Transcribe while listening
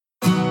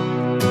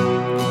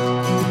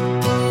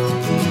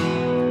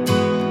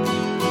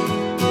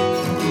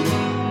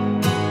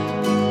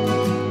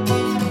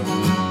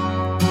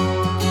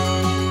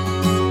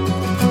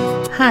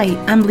Hi,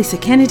 I'm Lisa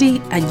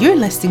Kennedy and you're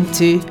listening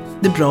to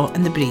The Braw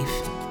and the Brave.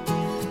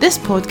 This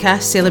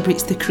podcast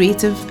celebrates the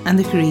creative and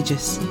the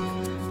courageous.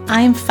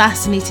 I am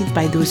fascinated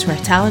by those who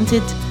are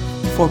talented,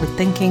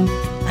 forward-thinking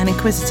and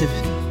inquisitive.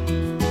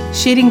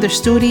 Sharing their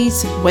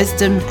stories,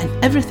 wisdom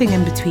and everything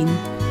in between,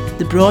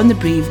 The Braw and the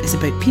Brave is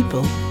about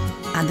people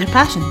and their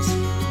passions.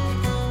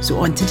 So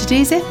on to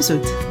today's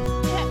episode.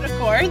 Hit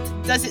record.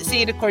 Does it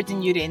say record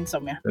in your end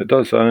somewhere? It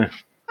does, aye.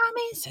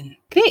 Amazing.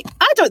 Great.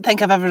 I don't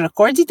think I've ever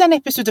recorded an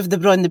episode of The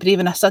Braw and the Brave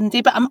on a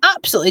Sunday, but I'm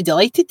absolutely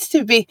delighted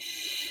to be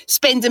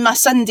spending my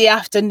Sunday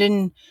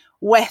afternoon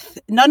with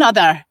none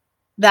other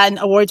than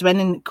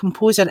award-winning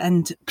composer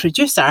and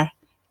producer,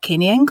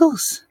 Kenny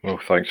Inglis. Well,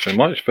 thanks very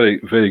much. Very,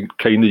 very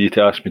kind of you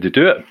to ask me to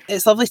do it.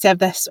 It's lovely to have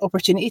this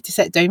opportunity to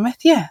sit down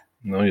with you.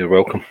 No, you're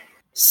welcome.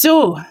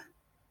 So,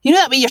 you know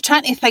that way you're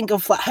trying to think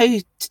of like how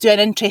to do an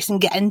interest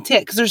and get into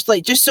it, because there's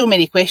like just so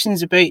many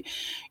questions about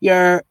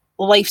your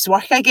life's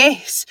work, I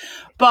guess.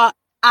 But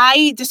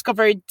I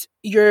discovered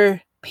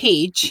your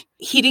page,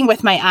 Hearing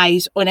with My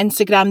Eyes, on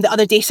Instagram the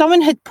other day.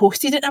 Someone had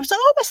posted it and I was like,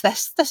 oh, what's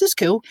this? This is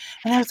cool.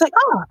 And I was like,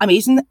 oh,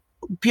 amazing,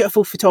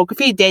 beautiful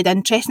photography, dead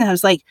interesting. And I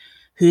was like,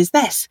 who is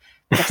this?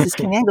 This is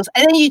Kenny Inglis.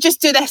 And then you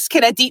just do this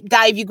kind of deep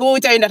dive. You go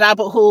down a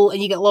rabbit hole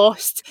and you get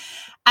lost.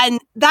 And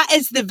that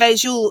is the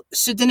visual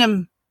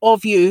pseudonym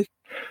of you,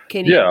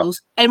 Kenny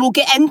Inglis. And we'll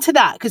get into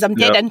that because I'm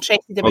dead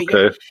interested about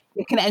your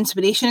kind of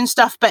inspiration and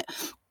stuff. But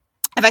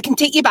if I can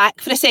take you back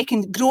for a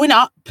second, growing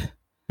up,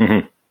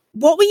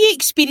 what were you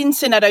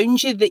experiencing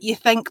around you that you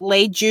think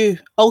led you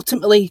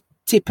ultimately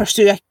to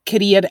pursue a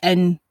career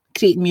in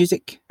creating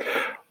music?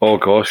 Oh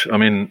gosh, I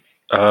mean,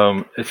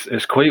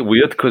 it's quite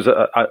weird because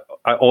I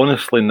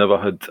honestly never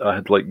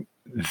had like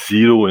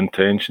zero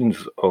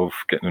intentions of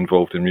getting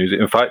involved in music.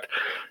 In fact,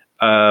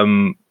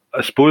 I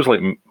suppose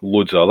like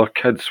loads of other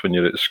kids when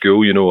you're at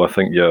school, you know, I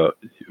think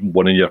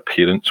one of your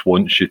parents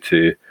wants you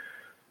to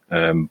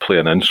play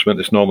an instrument.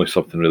 It's normally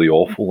something really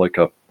awful, like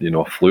a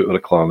flute or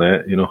a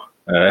clarinet, you know.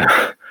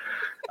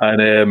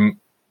 And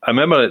I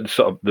remember at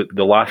sort of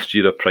the last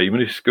year of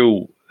primary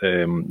school,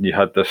 you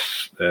had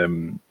this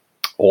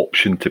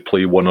option to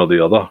play one or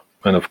the other.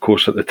 And of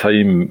course, at the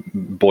time,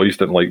 boys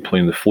didn't like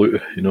playing the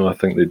flute. You know, I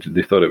think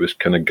they thought it was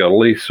kind of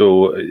girly.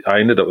 So I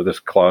ended up with this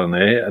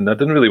clarinet, and I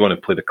didn't really want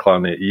to play the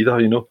clarinet either,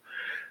 you know.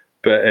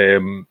 But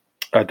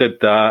I did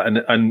that,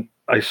 and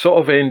I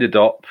sort of ended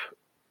up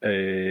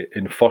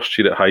in first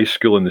year at high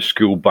school in the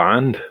school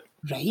band.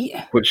 Right.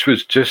 Which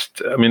was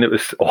just, I mean, it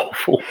was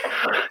awful.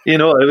 You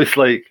know, it was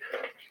like,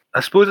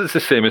 I suppose it's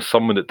the same as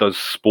someone that does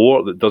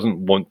sport that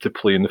doesn't want to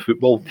play in the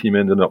football team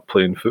ending up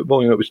playing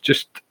football. You know,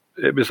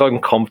 it was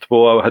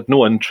uncomfortable. I had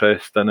no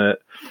interest in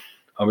it.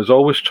 I was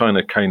always trying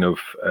to kind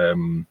of,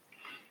 kind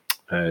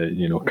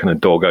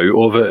of dog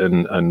out of it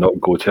and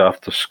not go to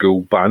after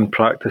school band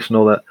practice and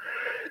all that.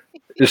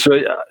 So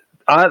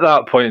at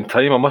that point in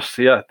time, I must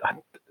say, I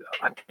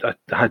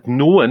had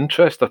no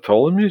interest at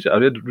all in music. I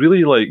had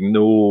really like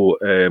no.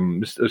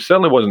 It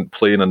certainly wasn't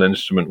playing an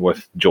instrument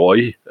with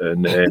joy,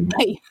 and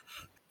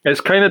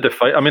it's kind of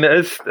I mean, it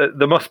is.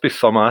 There must be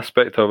some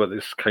aspect of it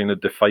that's kind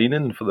of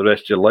defining for the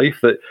rest of your life.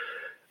 That,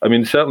 I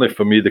mean, certainly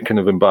for me, the kind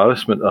of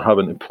embarrassment of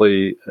having to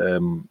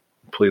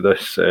play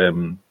this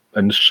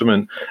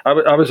instrument. I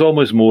was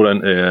almost more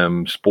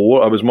into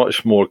sport. I was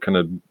much more kind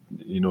of,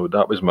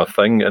 that was my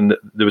thing. And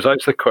there was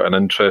actually quite an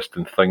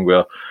interesting thing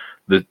where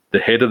the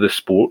head of the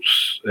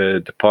sports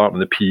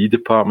department, the PE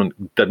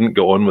department, didn't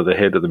get on with the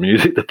head of the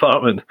music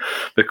department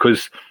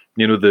because,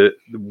 the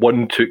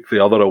one took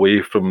the other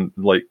away from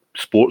like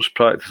sports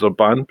practice or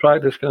band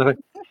practice kind of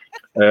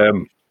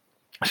thing.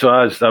 So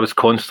I was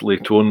constantly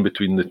torn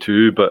between the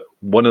two, but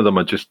one of them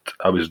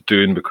I was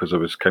doing because I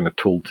was kind of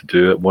told to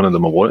do it. One of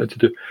them I wanted to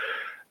do.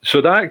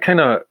 So that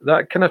kind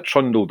of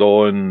trundled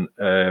on.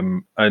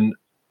 And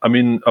I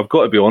mean, I've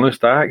got to be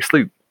honest, I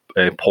actually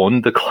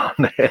pawned the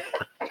clarinet.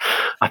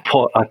 I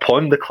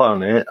pawned the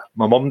clarinet.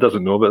 My mum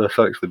doesn't know about this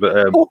actually,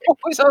 but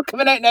it's all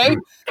coming out now.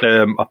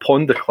 I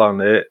pawned the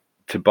clarinet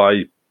to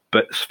buy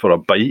bits for a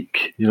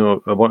bike.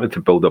 I wanted to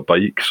build a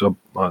bike, so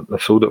I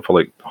sold it for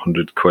like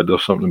 100 quid or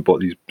something. Bought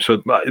these. So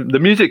the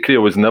music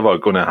career was never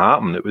going to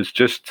happen. It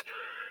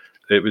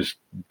was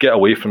get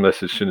away from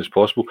this as soon as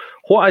possible.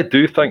 What I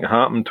do think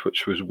happened,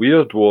 which was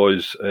weird,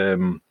 was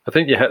I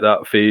think you hit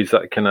that phase,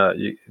 that kind of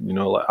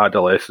like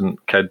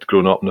adolescent kid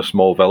growing up in a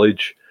small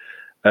village,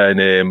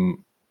 and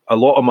a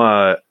lot of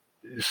my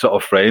sort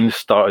of friends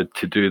started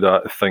to do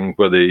that thing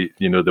where they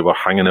were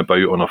hanging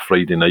about on a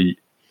Friday night,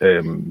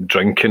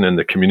 drinking in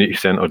the community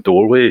centre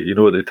doorway.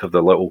 They'd have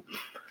the little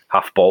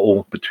half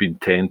bottle between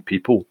 10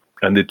 people,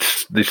 and they'd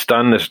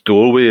stand in this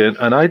doorway,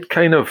 and I'd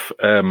kind of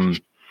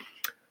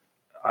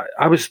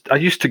I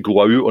used to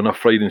go out on a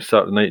Friday and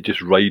Saturday night,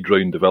 just ride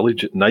round the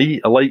village at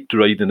night. I liked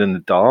riding in the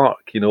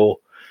dark,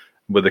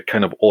 with the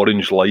kind of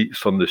orange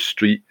lights on the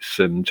streets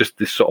and just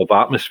this sort of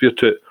atmosphere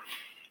to it.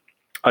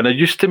 And I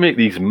used to make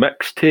these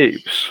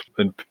mixtapes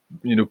and,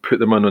 put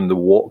them on the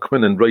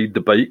Walkman and ride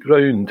the bike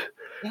round.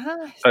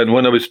 Yes. And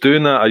when I was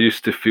doing that, I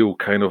used to feel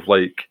kind of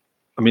like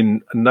I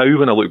mean, now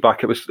when I look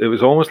back, it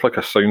was almost like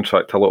a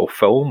soundtrack to a little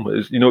film. It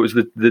was, it was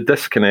the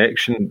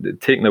disconnection,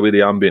 taking away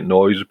the ambient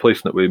noise,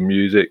 replacing it with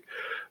music,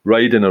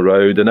 riding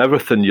around, and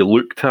everything you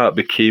looked at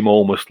became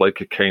almost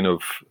like a kind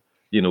of,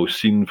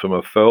 scene from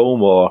a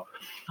film or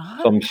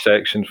some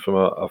section from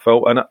a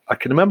film. And I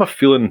can remember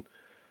feeling,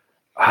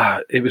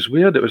 it was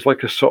weird. It was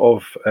like a sort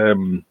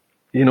of,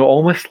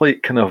 almost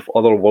like kind of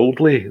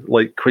otherworldly,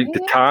 like quite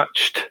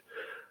detached.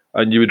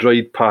 And you would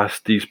ride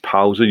past these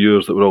pals of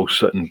yours that were all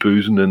sitting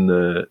boozing in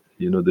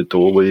the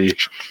doorway.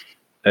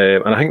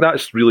 And I think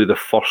that's really the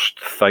first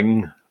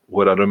thing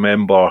where I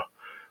remember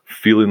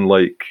feeling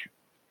like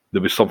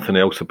there was something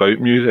else about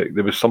music.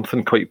 There was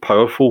something quite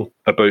powerful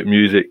about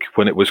music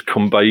when it was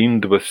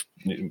combined with,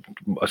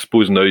 I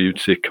suppose now you'd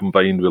say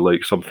combined with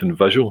like something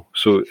visual.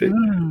 So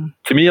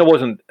to me, I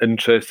wasn't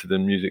interested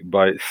in music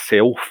by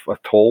itself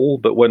at all.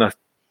 But when I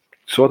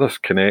saw this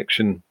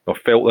connection or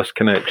felt this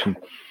connection,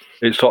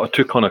 it sort of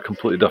took on a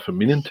completely different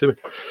meaning to me.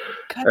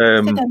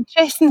 God, that's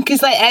interesting,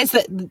 because like it is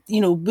that,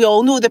 we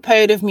all know the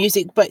power of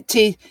music, but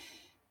to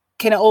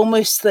kind of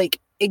almost like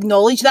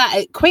acknowledge that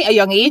at quite a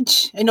young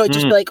age and not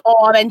just be like,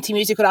 oh, I'm into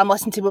music or I'm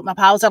listening to what my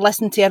pals are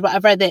listening to or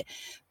whatever, that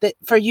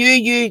for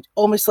you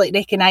almost like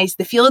recognise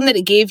the feeling that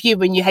it gave you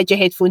when you had your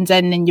headphones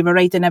in and you were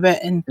riding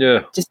about and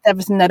just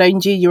everything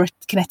around you were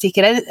kind of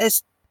taking in.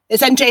 It's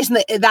interesting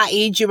that at that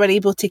age you were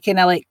able to kind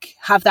of like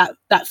have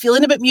that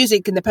feeling about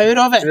music and the power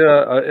of it.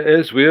 Yeah, it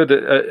is weird.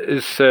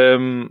 It's,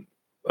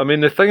 I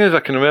mean, the thing is, I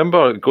can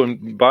remember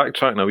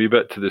backtracking a wee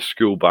bit to the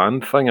school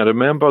band thing. I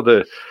remember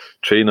the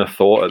train of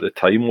thought at the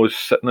time was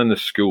sitting in the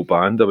school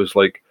band. I was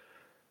like,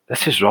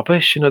 this is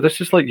rubbish.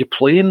 This is like you're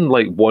playing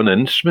like one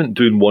instrument,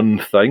 doing one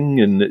thing,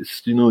 and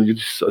it's, you're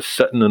just sort of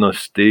sitting on a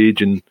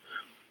stage and,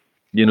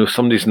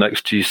 somebody's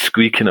next to you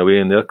squeaking away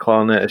in their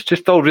clarinet. It's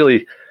just all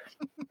really,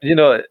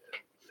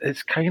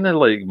 it's kind of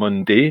like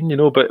mundane,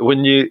 but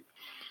when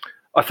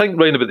I think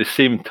round about the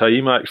same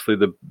time,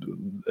 actually,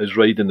 as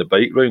riding the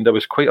bike round, I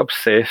was quite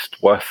obsessed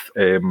with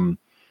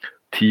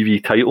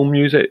TV title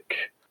music.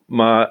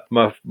 My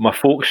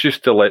folks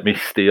used to let me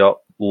stay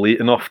up late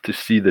enough to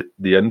see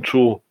the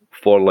intro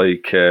for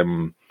like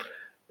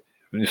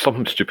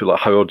something stupid like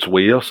Howard's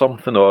Way or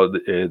something, or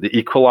the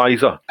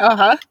Equalizer.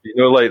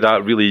 Like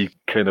that really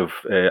kind of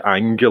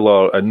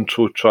angular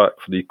intro track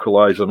for the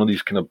Equalizer. And all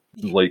these kind of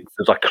like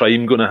there's a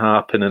crime going to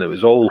happen, and it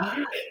was all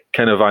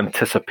kind of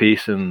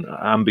anticipation,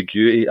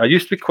 ambiguity. I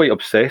used to be quite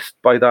obsessed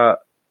by that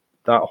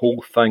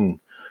whole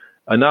thing,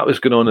 and that was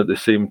going on at the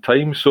same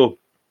time. So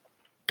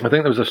I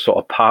think there was a sort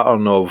of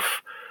pattern of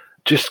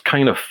just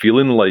kind of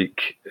feeling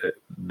like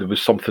there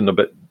was something a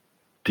bit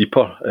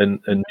deeper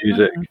in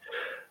music.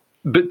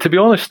 But to be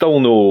honest, still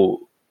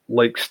no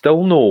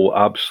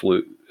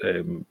absolute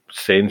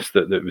sense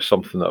that it was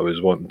something that I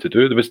was wanting to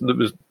do.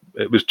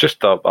 It was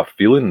just a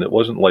feeling. It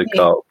wasn't like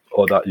that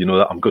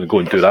that I'm going to go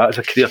and do that as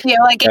a career. Yeah,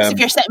 well, I guess if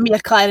you're sitting with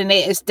a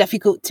clarinet, it's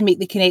difficult to make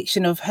the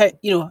connection of how,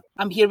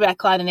 I'm here with a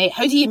clarinet.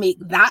 How do you make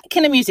that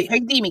kind of music? How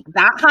do you make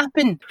that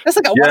happen? That's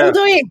like a world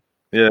away.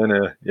 Yeah,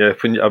 no, yeah.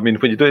 When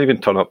you don't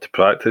even turn up to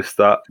practice,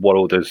 that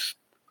world is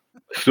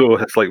so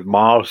it's like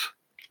Mars,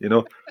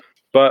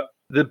 But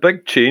the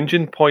big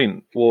changing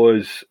point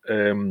was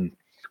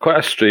quite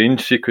a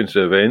strange sequence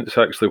of events,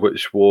 actually,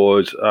 which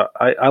was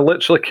I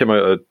literally came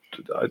out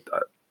of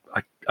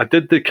I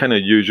did the kind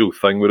of usual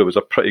thing where it was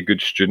a pretty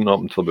good student up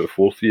until about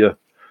fourth year.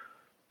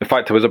 In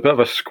fact, I was a bit of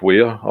a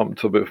square up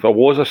until about. If I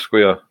was a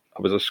square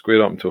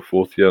up until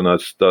fourth year, and I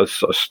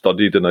sort of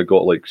studied, and I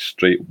got like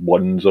straight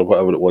ones or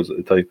whatever it was at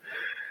the time.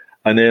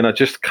 And then I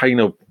just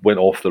kind of went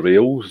off the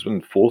rails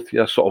in fourth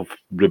year. I sort of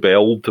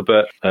rebelled a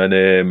bit,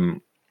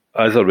 and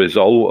as a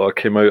result,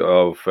 I came out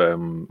of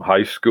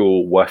high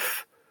school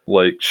with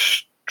like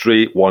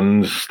straight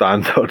ones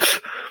standards,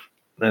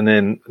 and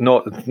then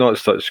not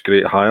such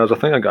great hires. I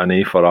think I got an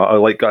A for art.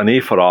 I got an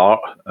A for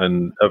art,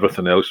 and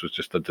everything else was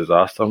just a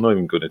disaster. I'm not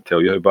even going to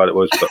tell you how bad it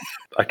was, but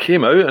I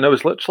came out and I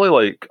was literally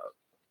like,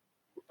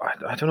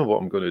 I don't know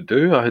what I'm going to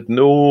do. I had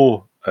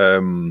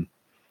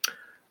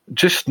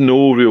just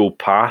no real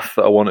path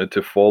that I wanted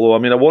to follow. I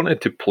mean, I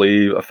wanted to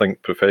play, I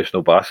think,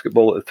 professional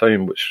basketball at the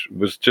time, which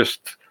was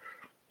just,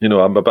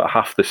 I'm about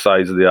half the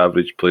size of the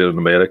average player in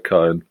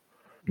America, and,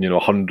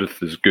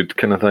 100th is good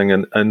kind of thing.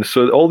 And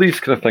so all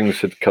these kind of things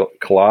had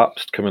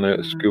collapsed coming out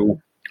of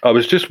school. I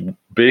was just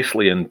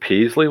basically in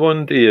Paisley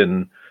one day,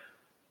 and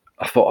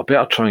I thought I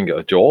better try and get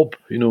a job.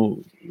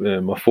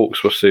 My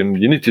folks were saying,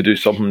 you need to do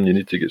something, you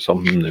need to get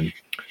something. And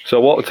so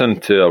I walked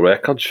into a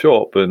record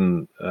shop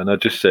and I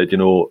just said, have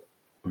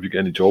you got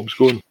any jobs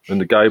going? And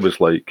the guy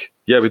was like,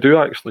 yeah, we do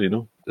actually,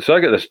 So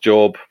I get this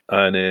job,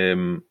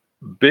 and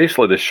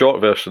basically the short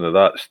version of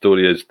that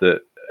story is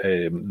that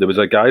there was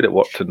a guy that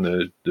worked in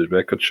the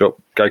record shop,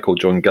 a guy called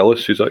John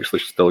Gillis, who's actually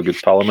still a good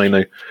pal of mine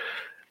now.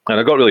 And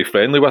I got really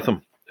friendly with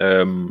him. He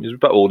was a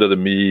bit older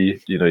than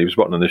me, he was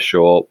working in the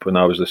shop, and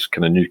I was this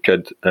kind of new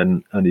kid,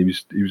 and he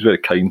was very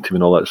kind to me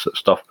and all that sort of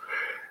stuff.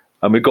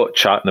 And we got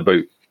chatting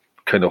about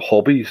kind of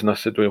hobbies, and I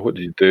said, well, what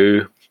do you do?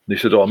 And he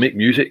said, I make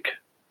music.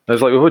 I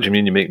was like, well, what do you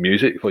mean you make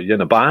music? What, you're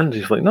in a band?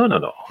 He's like,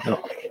 no.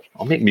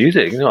 I'll make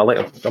music.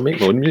 I'll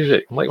make my own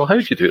music. I'm like, well, how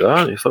do you do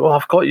that? He's like, well,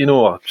 I've got, a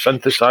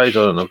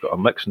synthesizer and I've got a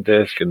mixing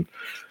desk. And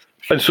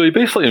so he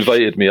basically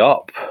invited me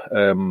up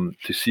to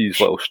see his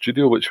little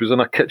studio, which was in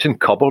a kitchen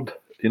cupboard,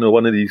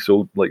 one of these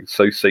old, like,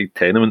 Southside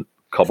tenement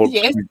cupboards.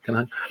 Yes.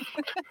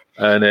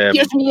 And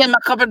here's me in my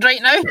cupboard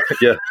right now.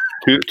 Yeah,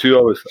 two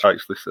of us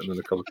actually sitting in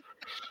the cupboard.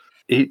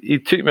 He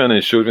took me in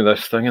and showed me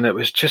this thing, and it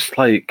was just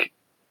like,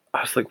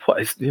 I was like, what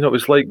is,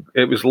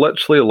 it was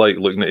literally like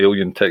looking at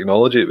alien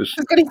technology. I was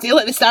going to say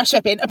like the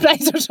Starship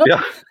Enterprise or something.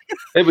 Yeah,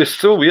 it was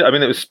so weird. I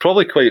mean, it was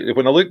probably quite,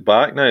 when I look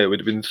back now, it would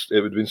have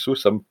been so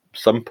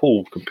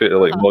simple compared to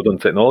like modern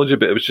technology,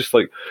 but it was just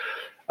like,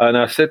 and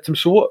I said to him,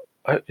 so what,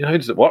 how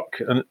does it work?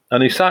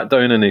 And he sat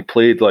down and he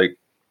played like,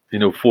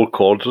 4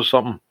 chords or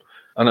something.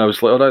 And I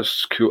was like, oh,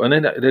 that's cool.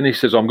 And then he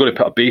says, I'm going to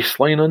put a bass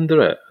line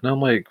under it. And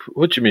I'm like,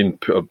 what do you mean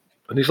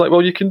and he's like,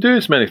 well, you can do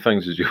as many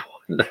things as you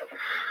want.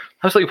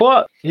 I was like,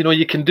 what?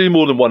 You can do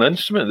more than one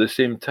instrument at the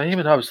same time.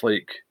 And I was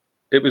like,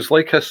 it was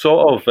like a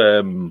sort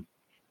of,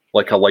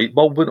 like a light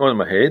bulb went on in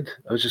my head.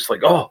 I was just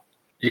like, oh,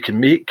 you can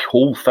make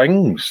whole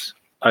things.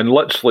 And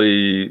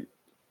literally,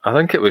 I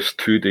think it was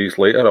 2 days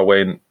later, I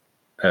went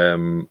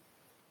and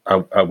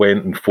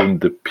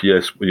phoned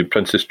the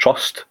Princess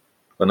Trust.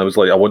 And I was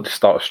like, I want to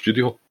start a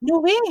studio. No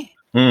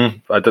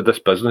way. I did this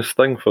business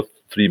thing for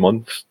 3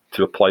 months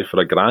to apply for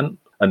a grant.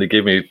 And they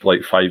gave me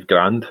like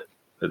 $5,000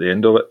 at the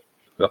end of it.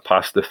 I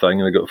passed the thing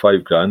and I got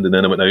 $5,000. And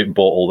then I went out and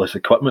bought all this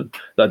equipment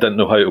that I didn't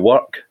know how to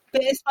work.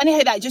 But it's funny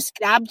how that just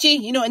grabbed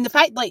you, and the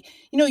fact, like,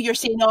 you're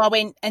saying, oh, I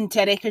went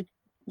into a record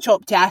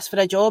shop to ask for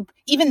a job.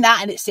 Even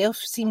that in itself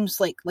seems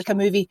like a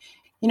movie.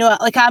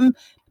 Like I'm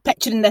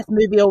picturing this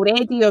movie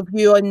already of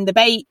you on the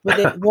bike with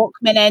the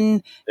Walkman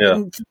in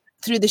and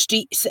through the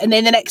streets, and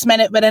then the next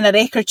minute we're in a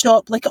record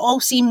shop. Like, it all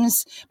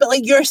seems, but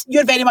like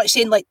you're very much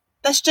saying like,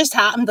 this just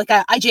happened. Like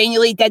I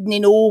genuinely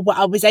didn't know what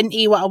I was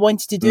into, what I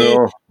wanted to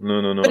do.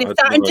 No. But it's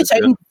starting to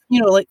sound,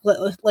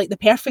 like the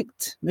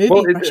perfect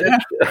movie for sure.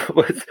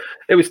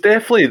 It was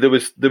definitely there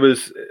was.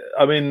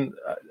 I mean,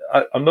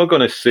 I'm not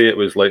going to say it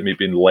was like me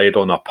being led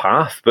on a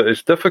path, but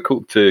it's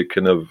difficult to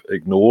kind of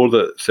ignore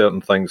that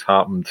certain things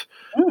happened.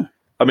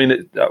 I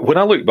mean, when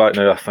I look back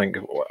now, I think,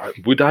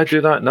 would I do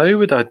that now?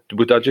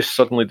 Would I just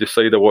suddenly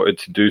decide I wanted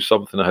to do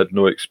something I had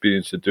no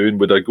experience of doing?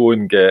 Would I go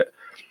and get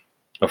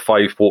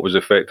what was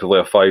effectively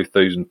a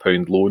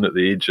 £5,000 loan at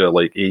the age of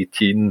like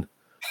 18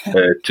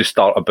 to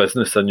start a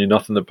business I knew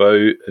nothing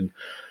about? And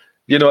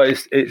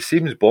it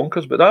seems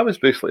bonkers, but that was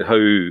basically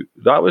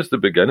that was the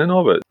beginning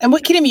of it. And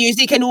what kind of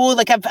music? I know,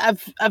 like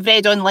I've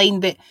read online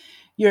that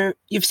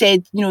you've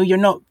said you're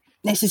not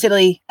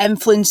necessarily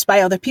influenced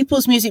by other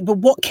people's music, but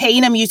what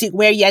kind of music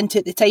were you into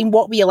at the time?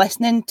 What were you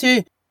listening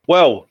to?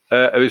 Well,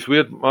 it was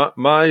weird.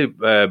 My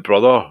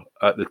brother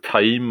at the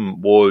time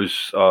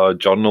was a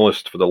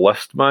journalist for the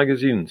List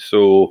magazine.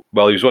 So, he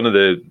was one of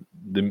the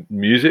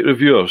music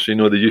reviewers. They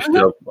used to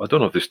have, I don't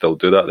know if they still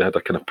do that, they had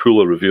a kind of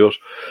pool of reviewers.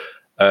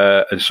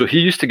 And so he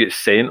used to get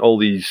sent all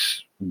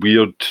these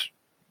weird,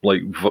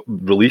 like,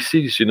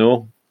 releases,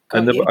 and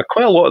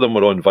quite a lot of them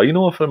were on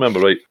vinyl, if I remember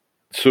right.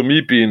 So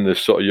me being the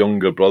sort of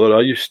younger brother,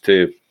 I used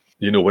to,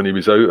 when he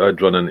was out,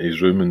 I'd run into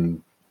his room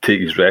and take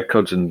his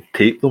records and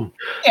tape them.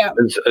 Yeah.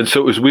 And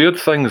so it was weird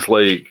things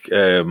like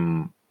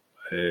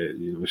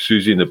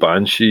Susie and the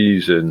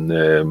Banshees and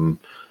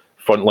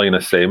Frontline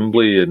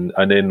Assembly and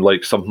then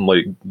like something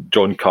like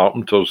John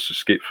Carpenter's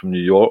Escape from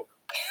New York.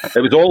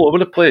 It was all over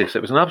the place.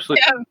 It was an absolute,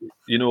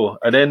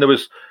 and then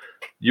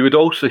you would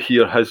also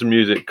hear his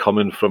music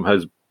coming from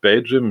his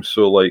bedroom.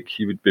 So like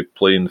he would be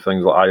playing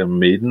things like Iron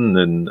Maiden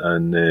and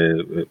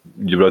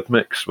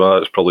Eurythmics. Well,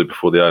 that's probably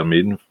before the Iron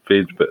Maiden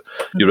phase, but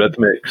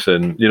Eurythmics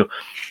and,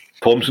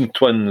 Thompson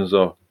Twins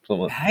or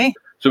something like that.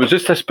 So it was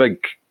just this big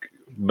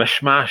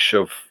mishmash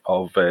of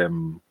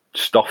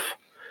stuff.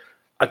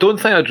 I don't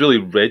think I'd really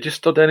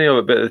registered any of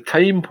it, but at the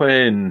time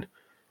when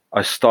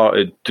I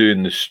started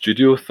doing the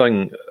studio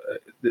thing,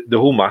 the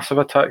whole Massive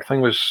Attack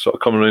thing was sort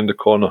of coming around the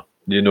corner.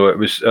 It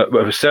was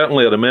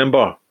certainly, I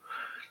remember,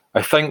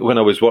 I think when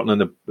I was working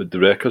in the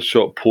record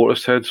shop,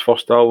 Portishead's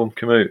first album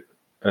came out,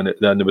 and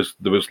then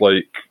there was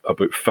like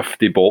about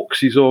 50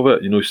 boxes of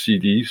it,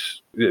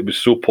 CDs. It was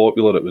so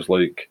popular, it was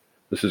like,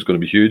 this is going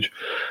to be huge.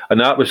 And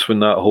that was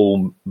when that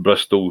whole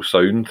Bristol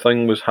sound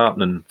thing was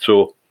happening.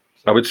 So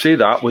I would say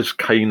that was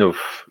kind of,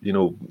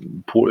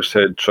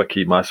 Portishead,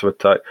 Tricky, Massive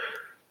Attack,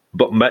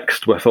 but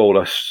mixed with all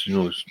this,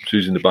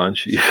 Susie and the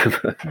Banshees,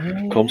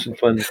 Thompson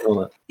Twins, and all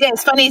that. Yeah,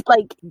 it's funny, it's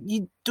like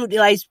you don't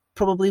realise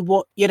probably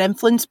what you're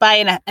influenced by,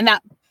 and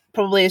that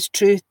probably is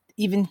true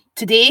even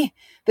today.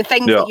 The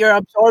things that you're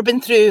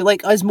absorbing through,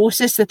 like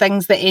osmosis, the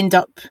things that end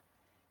up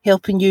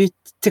helping you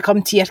to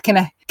come to your kind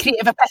of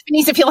creative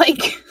epiphanies, if you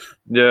like.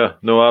 Yeah,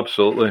 no,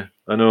 absolutely.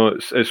 I know,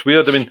 it's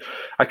weird. I mean,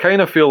 I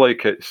kind of feel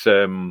like it's,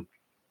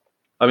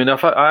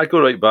 if I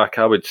go right back,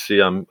 I would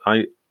say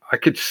I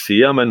could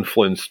see I'm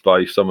influenced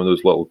by some of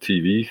those little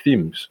TV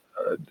themes.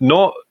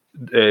 Not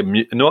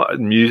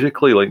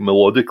musically, like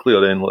melodically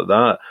or anything like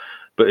that,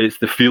 but it's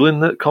the feeling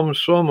that comes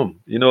from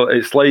them. You know,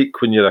 it's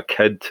like when you're a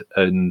kid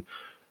and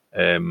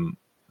the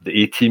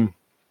A-Team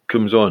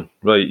comes on,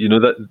 right? You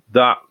know,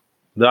 that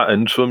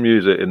intro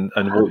music and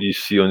what you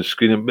see on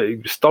screen,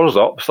 it stirs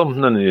up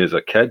something in you as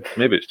a kid.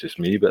 Maybe it's just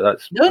me, but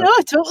that's No,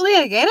 totally,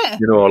 I get it.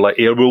 You know, or like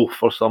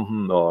Airwolf or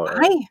something, or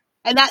aye.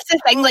 And that's the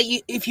thing. Like,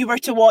 if you were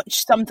to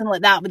watch something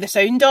like that with the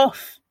sound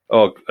off,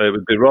 oh, it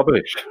would be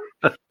rubbish.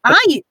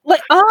 aye,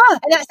 like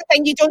and that's the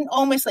thing. You don't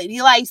almost like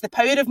realise the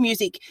power of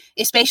music,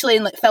 especially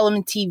in like film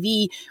and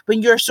TV,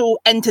 when you're so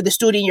into the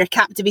story and you're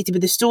captivated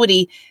with the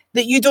story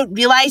that you don't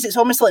realise it's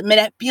almost like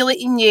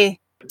manipulating you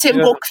to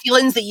invoke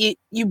feelings that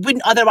you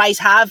wouldn't otherwise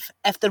have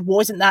if there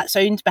wasn't that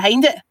sound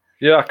behind it.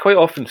 Yeah, I quite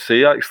often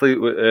say actually,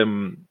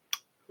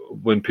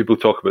 when people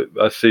talk about,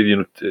 I say, you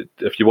know,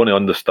 if you want to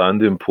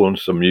understand the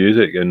importance of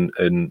music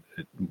and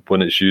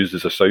when it's used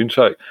as a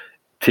soundtrack,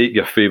 take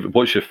your favourite,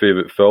 what's your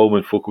favourite film,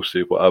 and folk will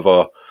say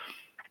whatever.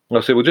 And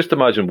I'll say, well, just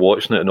imagine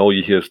watching it and all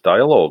you hear is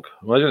dialogue.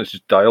 Imagine it's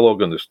just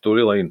dialogue on the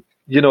storyline.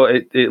 You know,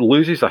 it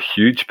loses a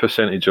huge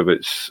percentage of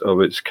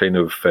its kind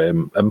of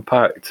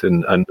impact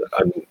and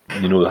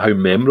you know how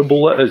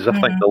memorable it is. I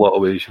think in a lot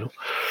of ways, you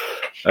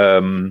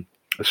know.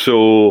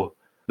 So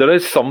there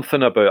is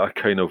something about a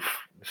kind of,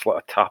 it's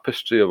like a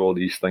tapestry of all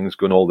these things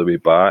going all the way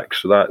back.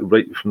 So that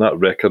right from that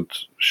record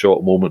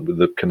shot moment with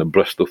the kind of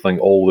Bristol thing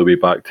all the way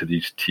back to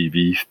these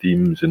TV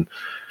themes, and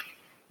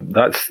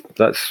that's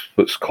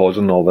what's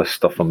causing all this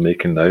stuff I'm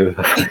making now.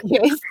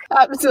 Yes,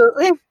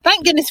 absolutely.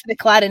 Thank goodness for the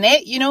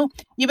clarinet. You know,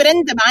 you were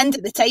in demand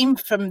at the time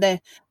from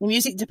the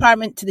music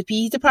department to the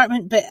PE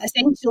department, but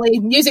essentially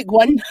music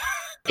won.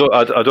 So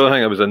I don't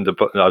think I was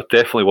I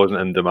definitely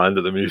wasn't in demand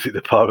at the music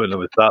department. It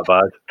was that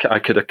bad. I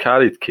could have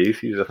carried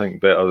cases, I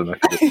think, better than I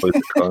could have played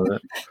the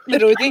clarinet. The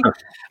roadie.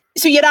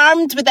 So you're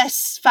armed with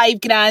this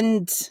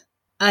 $5,000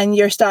 and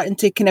you're starting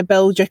to kind of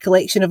build your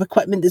collection of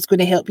equipment that's going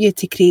to help you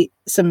to create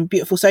some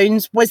beautiful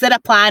sounds. Was there a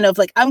plan of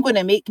like, I'm going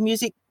to make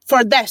music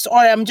for this, or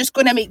I'm just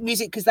going to make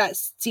music because that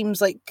seems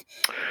like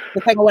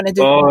the thing I want to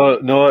do? Oh,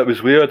 no, it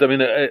was weird. I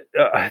mean,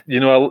 you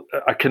know,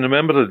 I can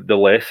remember the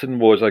lesson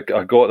was I've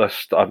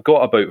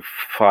got about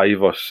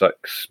 5 or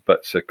 6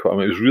 bits of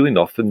equipment. It was really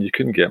nothing. You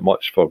couldn't get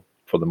much for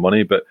the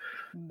money, but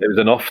it was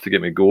enough to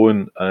get me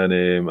going.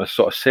 And I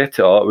sort of set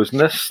it up. It was in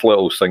this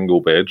little single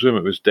bedroom.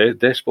 It was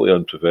desperately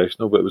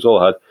unprofessional, but it was all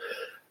I had.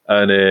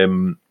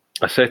 And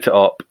I set it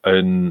up,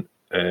 and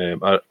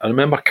I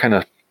remember kind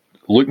of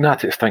looking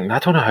at it thinking, I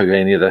don't know how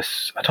you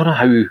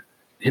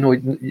know,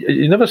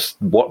 you never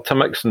worked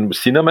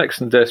seen a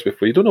mixing desk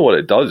before. You don't know what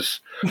it does.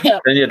 Yeah.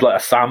 Then you had like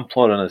a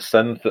sampler and a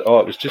synth. Oh,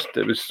 it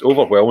was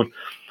overwhelming.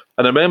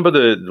 And I remember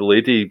the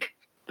lady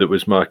that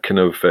was my kind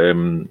of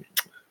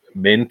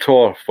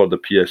mentor for the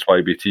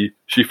PSYBT.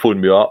 She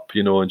phoned me up,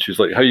 you know, and she's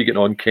like, "How are you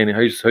getting on, Kenny?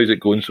 How's it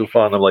going so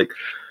far?" And I'm like,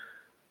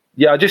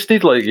 "Yeah, I just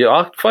need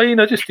fine.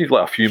 I just need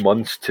like a few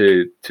months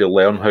to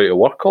learn how to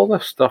work all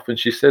this stuff." And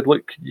she said,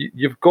 "Look,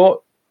 you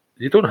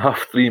don't have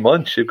 3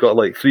 months. You've got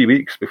like 3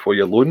 weeks before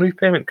your loan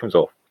repayment comes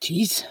off."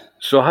 Jeez.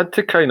 So I had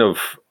to kind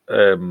of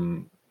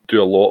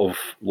do a lot of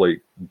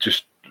like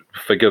just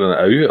figuring it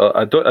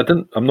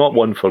out. I'm not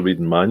one for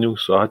reading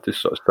manuals, so I had to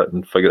sort of sit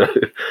and figure it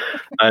out.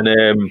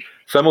 And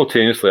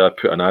simultaneously, I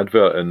put an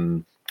advert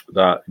in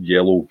that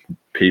yellow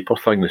paper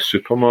thing, the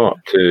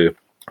Supermart, to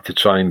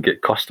try and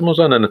get customers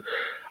in. And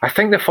I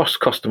think the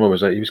first customer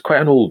he was quite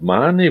an old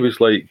man. He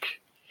was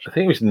like, I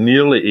think he was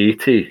nearly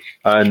 80,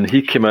 and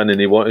he came in and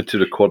he wanted to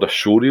record a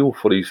showreel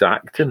for his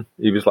acting.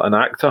 He was like an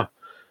actor,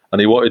 and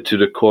he wanted to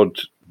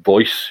record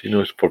voice, you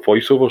know, for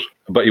voiceovers,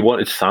 but he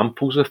wanted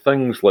samples of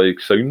things like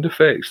sound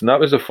effects, and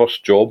that was the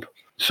first job.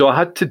 So I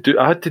had to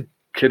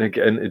kind of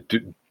get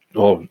into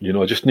I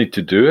just need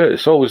to do it.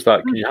 It's always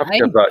that you have to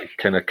have that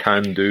kind of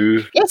can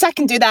do. Yes, I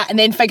can do that, and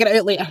then figure it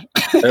out later.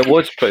 It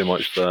was pretty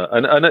much that,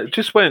 and it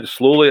just went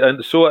slowly.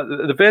 And so at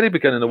the very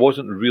beginning, I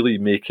wasn't really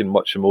making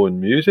much of my own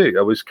music.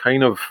 I was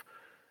kind of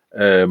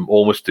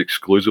almost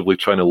exclusively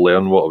trying to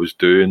learn what I was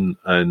doing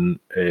and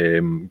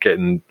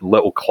getting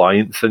little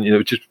clients, and you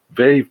know, just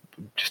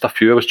a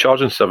few. I was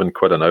charging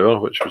 £7 an hour,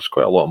 which was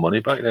quite a lot of money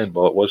back then,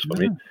 but it was for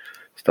me.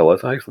 Still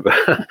is, actually.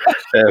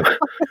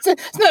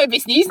 It's not a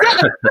bit sneeze,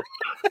 is it?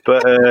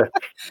 But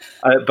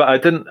I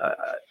didn't.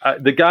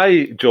 The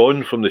guy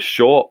John from the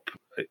shop,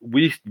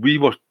 we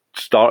were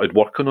started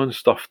working on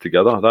stuff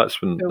together.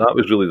 That's when that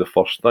was really the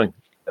first thing.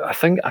 I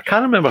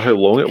can't remember how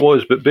long it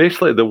was, but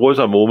basically there was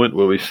a moment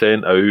where we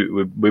sent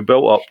out. We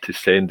built up to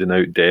sending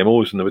out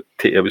demos, and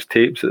it was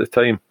tapes at the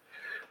time.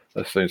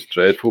 That sounds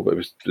dreadful, but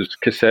it was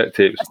cassette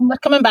tapes. They're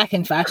coming back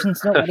in fashion,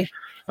 so don't worry.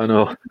 I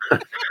know.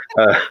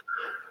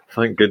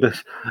 Thank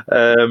goodness.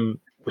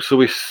 So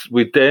we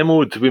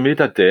demoed. We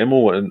made a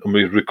demo and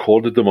we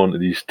recorded them onto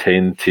these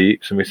 10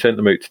 tapes, and we sent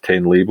them out to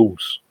 10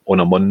 labels on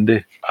a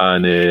Monday.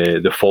 And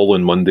the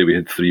following Monday, we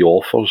had 3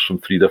 offers from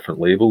 3 different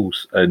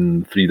labels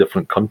in 3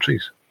 different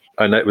countries.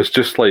 And it was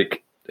just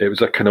like, it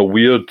was a kind of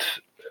weird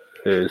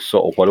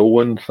sort of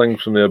whirlwind thing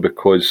from there,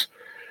 because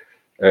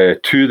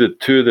two of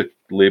the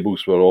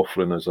labels were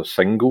offering us a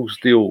singles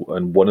deal,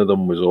 and one of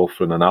them was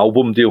offering an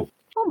album deal.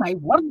 Oh my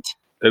word.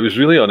 it was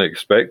really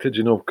unexpected,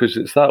 because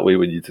it's that way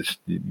when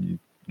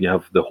you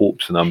have the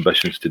hopes and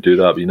ambitions to do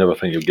that, but you never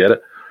think you'll get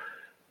it.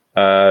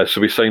 So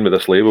we signed with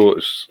this label.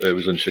 It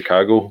was in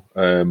Chicago,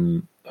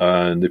 and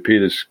they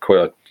paid us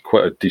quite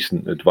a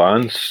decent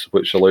advance,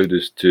 which allowed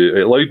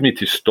me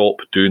to stop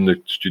doing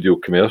the studio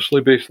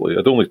commercially. Basically,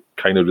 I'd only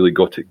kind of really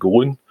got it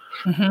going,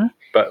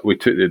 but we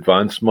took the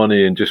advance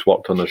money and just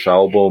worked on this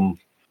album,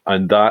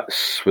 and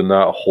that's when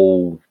that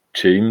whole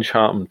change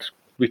happened.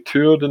 We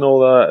toured and all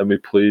that, and we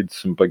played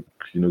some big,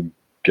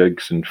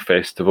 gigs and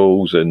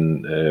festivals,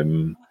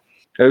 and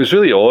it was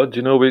really odd.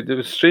 There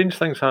was strange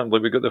things happened.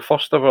 Like we got the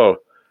first ever.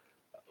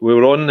 We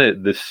were on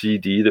the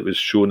CD that was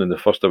shown in the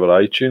first ever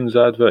iTunes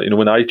advert.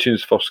 When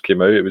iTunes first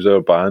came out, it was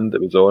our band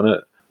that was on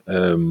it.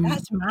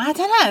 That's mad,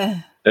 isn't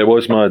it? It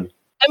was mad.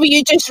 And were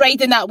you just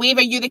riding that wave?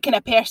 Are you the kind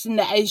of person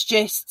that is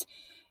just,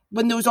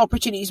 when those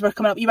opportunities were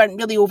coming up, you weren't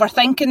really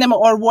overthinking them,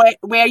 or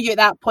were you at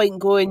that point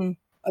going,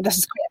 "Oh, this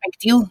is quite a big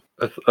deal"?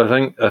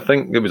 I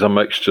think it was a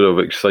mixture of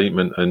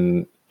excitement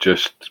and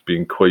just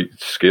being quite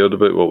scared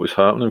about what was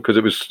happening, because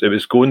it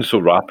was going so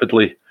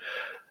rapidly.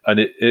 And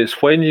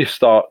it's when you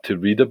start to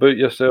read about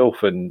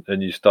yourself and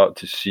you start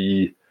to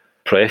see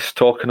press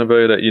talking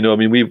about it.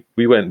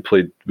 We went and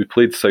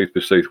played South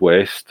by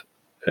Southwest.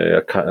 I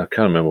can't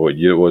remember what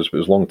year it was, but it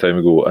was a long time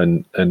ago.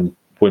 And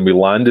when we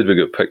landed, we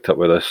got picked up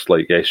with this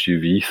like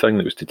SUV thing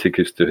that was to take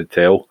us to a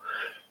hotel.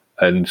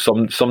 And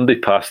somebody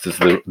passed us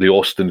the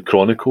Austin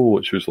Chronicle,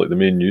 which was like the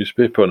main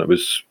newspaper, and it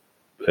was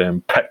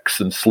picks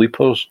and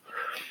sleepers.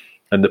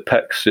 And the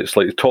picks, it's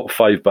like the top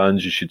 5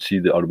 bands you should see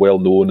that are well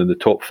known, and the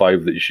top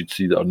 5 that you should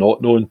see that are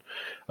not known.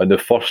 And the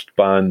first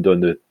band on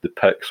the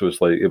picks was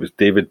it was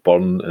David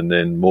Byrne and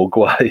then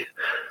Mogwai,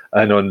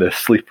 and on the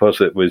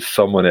sleepers it was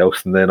someone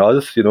else and then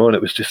us, and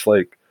it was just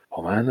like,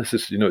 oh man, this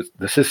is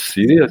this is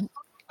serious.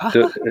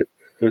 It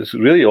was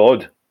really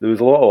odd. There was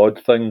a lot of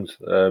odd things.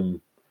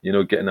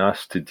 Getting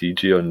asked to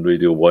DJ on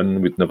Radio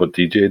 1, we'd never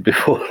DJ'd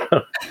before,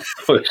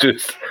 which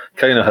was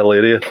kind of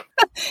hilarious.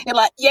 You're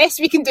like, yes,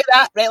 we can do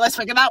that. Right, let's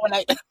figure that one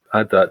out.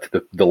 Add that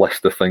to the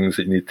list of things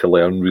that you need to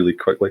learn really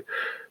quickly.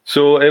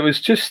 So it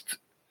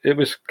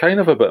was kind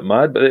of a bit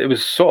mad, but it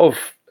was sort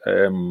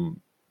of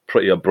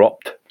pretty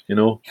abrupt,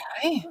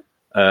 Okay.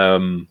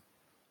 And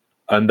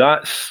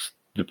that's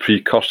the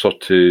precursor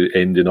to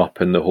ending up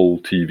in the whole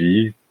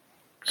TV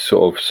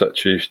sort of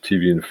situation.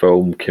 TV and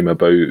film came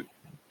about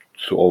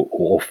sort of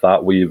off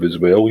that wave as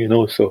well,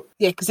 so.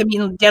 Yeah, because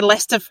their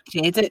list of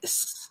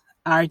credits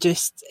are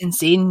just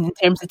insane in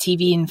terms of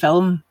TV and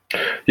film.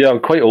 Yeah, I'm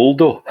quite old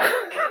though.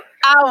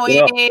 Oh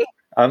yeah.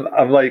 I'm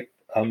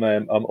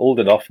old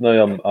enough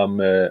now.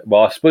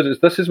 Well, I suppose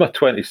this is my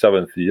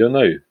 27th year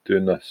now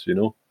doing this,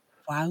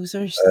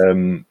 Wowzers.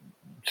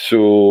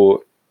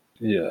 So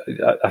yeah,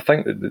 I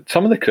think that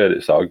some of the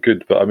credits are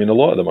good, but a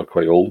lot of them are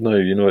quite old now.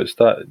 It's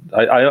that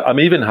I'm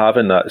even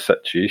having that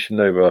situation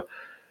now where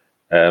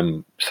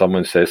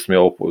someone says to me,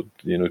 "Oh,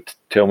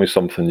 tell me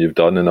something you've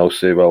done," and I'll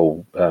say,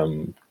 "Well,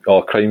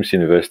 crime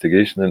scene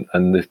investigation,"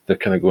 and they're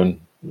kind of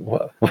going,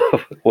 "What?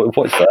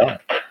 What's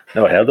that?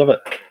 Never heard of it."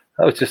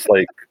 That was just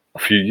like a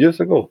few years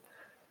ago.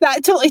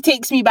 That totally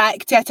takes me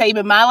back to a time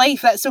in my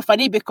life. That's so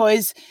funny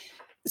because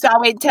I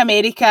went to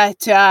America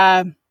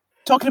to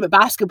talking about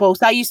basketball.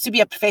 So I used to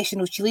be a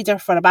professional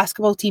cheerleader for a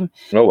basketball team.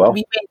 Oh well.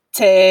 We went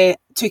to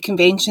 2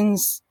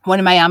 conventions, one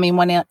in Miami and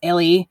one in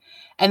LA,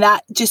 and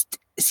that just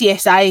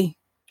CSI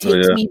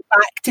takes me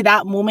back to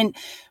that moment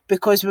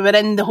because we were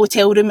in the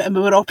hotel room and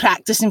we were all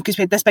practicing because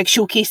we had this big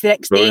showcase the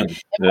next day.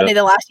 And one of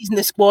the lasses in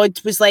the squad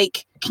was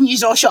like, "Can you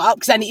all shut up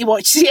because I need to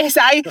watch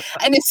CSI?"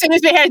 And as soon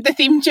as we heard the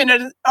theme tune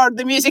or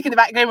the music in the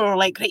background, we were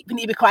like, "Right, we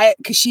need to be quiet,"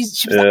 because she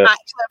was like,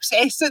 actually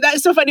obsessed. So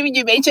that's so funny when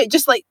you mention it,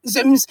 just like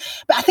zooms.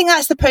 But I think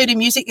that's the power of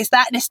music, is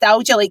that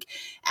nostalgia. Like, it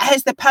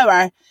has the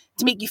power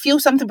to make you feel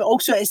something, but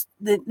also it's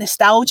the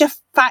nostalgia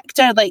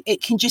factor. Like,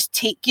 it can just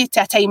take you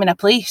to a time and a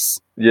place.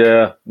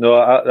 Yeah,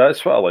 no,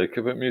 that's what I like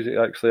about music,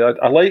 actually.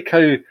 I like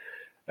how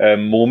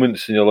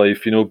moments in your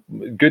life,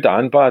 good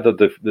and bad,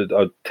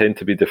 tend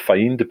to be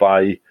defined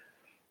by.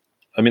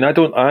 I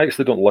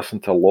actually don't listen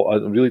to a lot.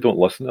 I really don't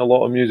listen to a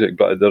lot of music,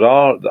 but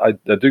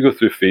I do go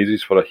through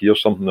phases where I hear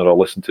something or I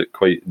listen to it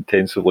quite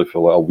intensively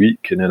for like a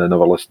week and then I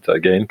never listen to it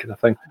again, kind of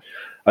thing.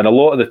 And a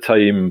lot of the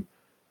time,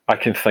 I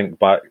can think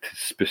back to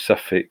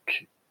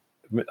specific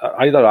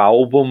either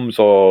albums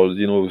or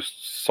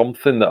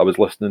something that I was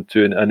listening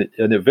to, and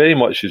it very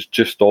much is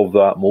just of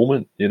that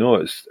moment,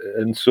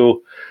 and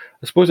so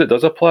I suppose it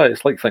does apply.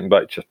 It's like thinking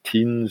back to your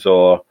teens,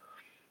 or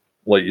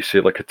like you say,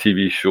 like a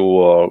TV show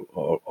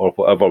or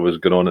whatever was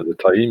going on at the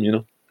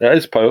time. It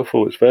is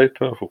powerful. It's very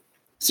powerful.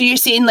 So you're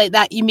saying like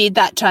that you made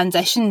that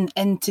transition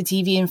into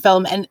TV and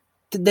film, and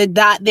did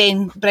that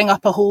then bring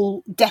up a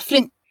whole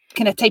different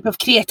kind of type of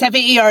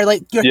creativity or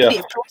like your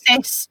creative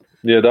process?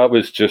 Yeah, that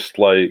was just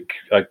like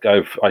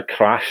I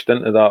crashed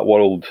into that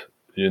world,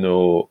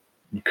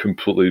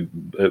 completely.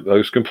 I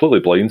was completely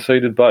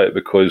blindsided by it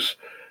because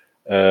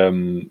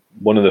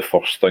One of the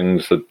first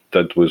things I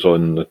did was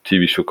on a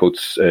TV show called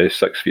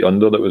 6 Feet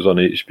Under that was on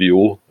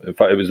HBO. In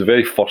fact, it was the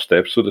very first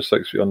episode of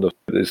 6 Feet Under.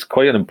 It's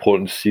quite an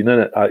important scene in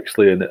it,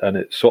 actually, and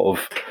it sort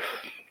of...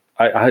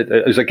 I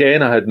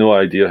had no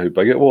idea how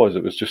big it was.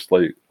 It was just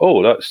like,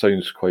 oh, that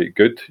sounds quite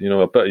good. You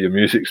know, a bit of your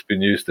music's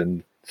been used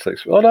in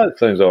 6 Feet. Oh, that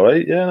sounds all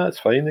right. Yeah, that's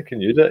fine. They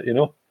can use it, you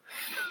know.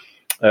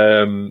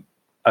 And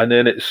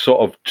then it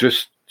sort of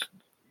just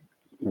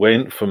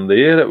went from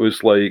there. It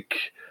was like...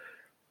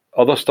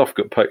 other stuff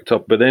got picked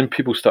up, but then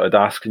people started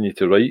asking you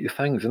to write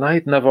things, and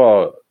I'd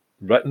never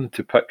written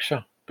to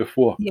picture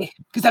before. Yeah,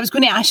 because I was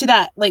going to ask you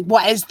that. Like,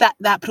 what is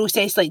that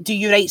process like? Do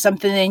you write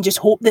something and then just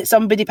hope that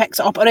somebody picks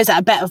it up, or is it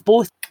a bit of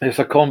both? It's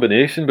a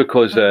combination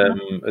because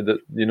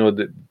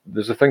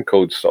there's a thing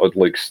called sort of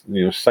like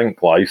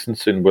sync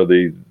licensing where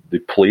they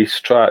place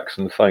tracks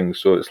and things.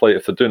 So it's like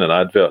if they're doing an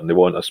advert and they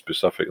want a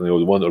specific, they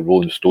want a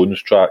Rolling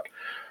Stones track.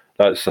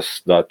 That's a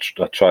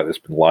track that's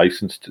been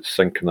licensed, it's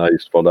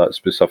synchronized for that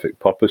specific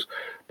purpose.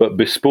 But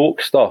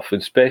bespoke stuff,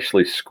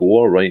 especially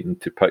score writing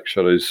to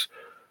picture, is...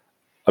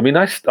 I mean,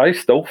 I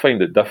still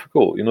find it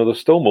difficult. You know,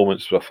 there's still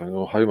moments where I think,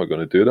 oh, how am I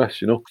going to do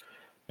this, you know?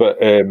 But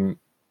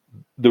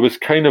there was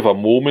kind of a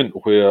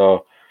moment where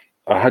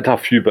I had a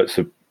few bits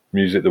of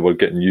music that were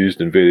getting used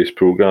in various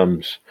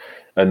programs.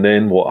 And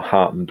then what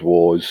happened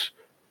was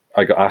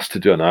I got asked to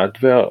do an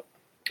advert.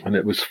 And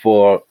it was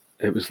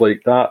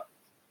like that...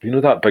 You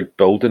know that big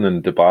building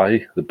in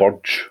Dubai, the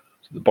Burj,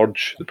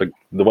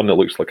 the one that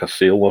looks like a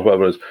sail or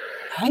whatever it is.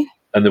 Hi.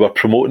 And they were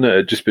promoting it. It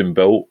had just been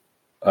built,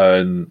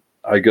 and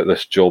I got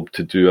this job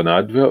to do an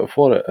advert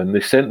for it. And they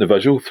sent the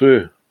visual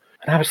through,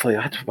 and I was like,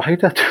 "How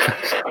did I do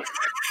this?"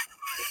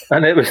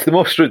 And it was the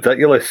most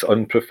ridiculous,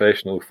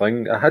 unprofessional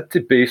thing. I had to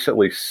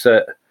basically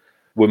sit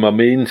with my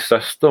main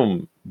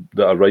system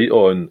that I write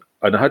on,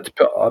 and I had to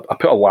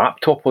put a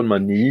laptop on my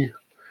knee.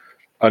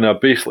 And I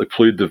basically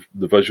played the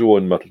visual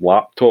on my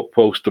laptop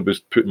whilst I was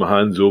putting my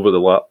hands over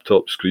the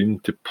laptop screen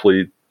to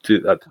play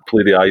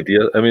the idea.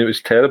 I mean, it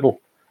was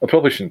terrible. I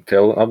probably shouldn't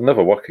tell. I'll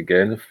never work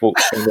again if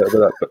folks find out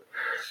about that.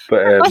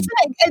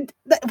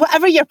 But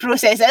whatever your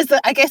process is,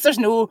 I guess there's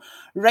no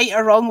right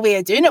or wrong way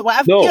of doing it.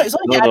 Whatever, as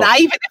long as you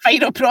arrive at the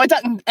final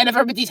product and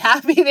everybody's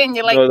happy, then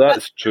you're like, no,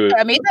 that's true.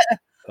 I made it.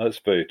 That's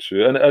very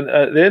true. And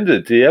at the end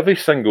of the day, every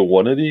single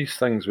one of these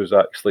things was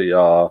actually,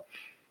 I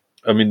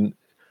mean,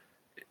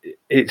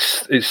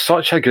 it's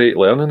such a great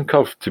learning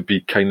curve to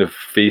be kind of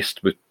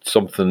faced with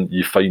something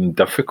you find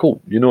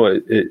difficult. You know,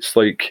 it's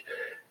like,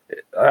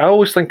 I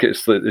always think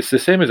it's the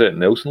same as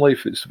anything else in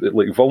life. It's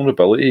like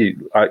vulnerability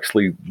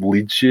actually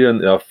leads you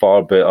into a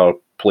far better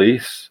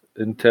place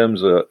in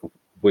terms of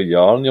where you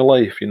are in your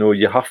life. You know,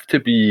 you have to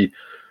be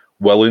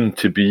willing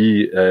to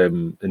be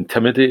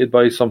intimidated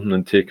by something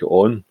and take it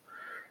on.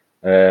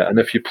 And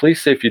if you play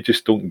safe, you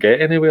just don't get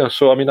anywhere.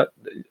 So, I mean,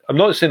 I'm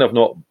not saying I've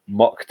not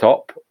mucked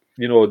up,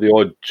 you know, the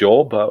odd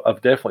job.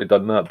 I've definitely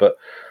done that, but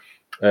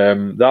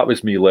that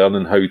was me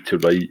learning how to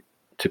write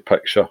to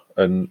picture.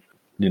 And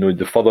you know,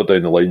 the further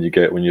down the line you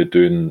get when you're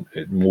doing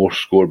more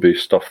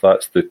score-based stuff,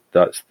 that's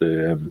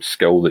the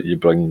skill that you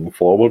bring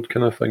forward,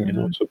 kind of thing. You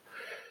know.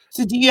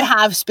 So do you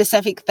have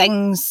specific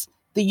things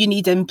that you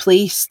need in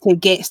place to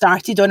get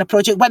started on a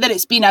project, whether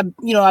it's been a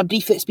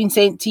brief that's been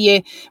sent to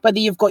you, whether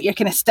you've got your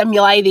kind of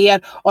stimuli there,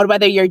 or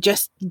whether you're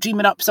just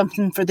dreaming up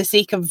something for the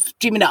sake of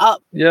dreaming it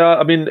up? Yeah,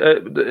 I mean,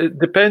 it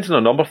depends on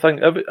a number of things.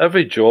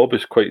 Every job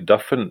is quite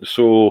different.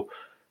 So,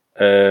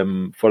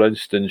 for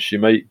instance, you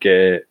might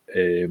get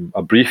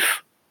a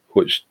brief,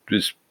 which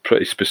is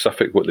pretty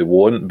specific what they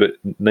want, but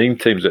 9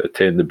 times out of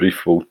 10, the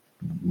brief will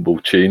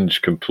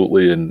change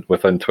completely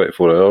within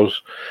 24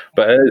 hours.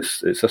 But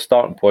it's a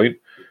starting point.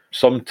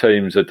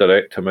 Sometimes a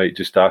director might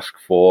just ask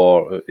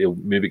for, he'll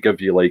maybe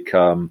give you like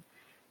a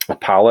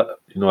palette,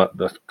 you know,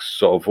 the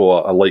sort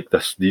of, I like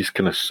these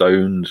kind of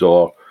sounds,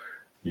 or,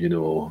 you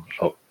know,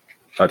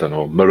 I don't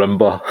know,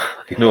 marimba,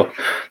 you know,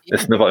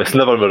 it's never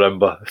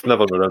marimba. It's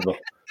never marimba.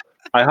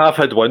 I have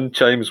had wind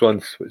chimes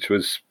once, which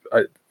was,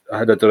 I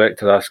had a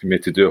director asking me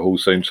to do a whole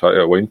soundtrack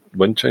out of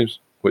wind chimes,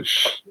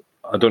 which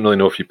I don't really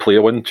know if you play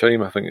a wind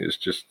chime. I think it's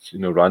just, you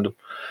know, random.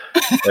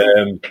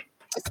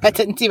 Just hit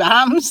it and see what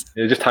happens.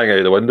 Yeah, just hang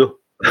out the window.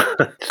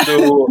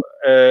 So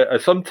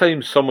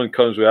sometimes someone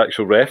comes with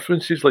actual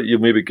references, like you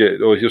maybe get,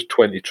 here's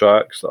 20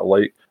 tracks that I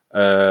like.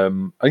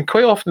 And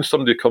quite often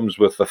somebody comes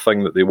with a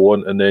thing that they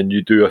want, and then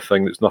you do a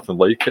thing that's nothing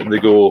like it, and they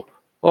go,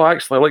 oh,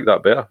 actually, I like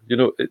that better. You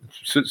know, it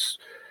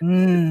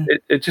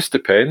just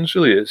depends,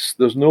 really.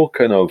 There's no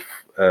kind of,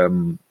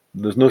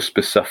 there's no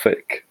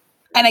specific.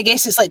 And I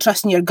guess it's like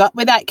trusting your gut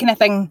with that kind of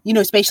thing, you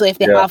know, especially if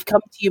they have come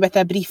to you with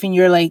a brief and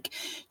you're like,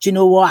 do you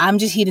know what, I'm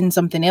just hearing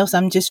something else,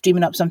 I'm just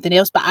dreaming up something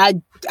else, but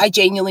I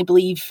genuinely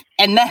believe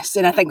in this,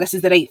 and I think this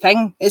is the right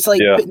thing. It's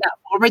like putting that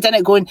forward in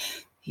it, going,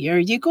 here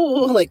you go,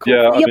 like, you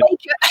like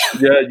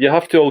it. Yeah, you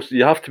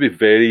have to be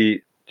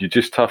very, you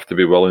just have to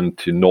be willing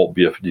to not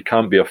be, you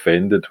can't be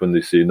offended when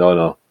they say,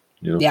 no,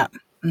 you know. Yeah.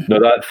 No,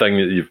 that thing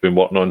that you've been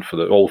working on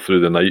all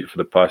through the night for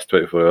the past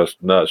 24 hours,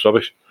 no, it's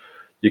rubbish.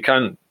 You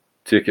can't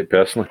take it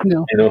personally.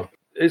 No. You know,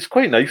 it's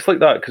quite nice like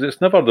that because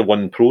it's never the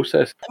one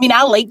process. I mean,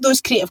 I like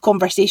those creative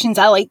conversations.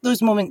 I like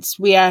those moments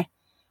where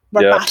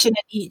we're bashing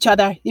at each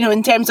other. You know,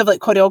 in terms of like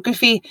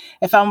choreography,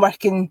 if I'm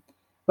working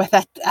with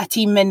a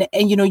team and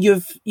you know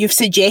you've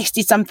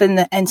suggested something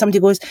and somebody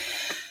goes,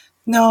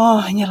 no,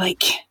 and you're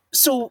like,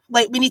 so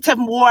like we need to have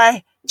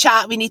more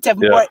chat, we need to have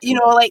more, you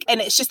know, like, and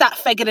it's just that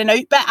figuring out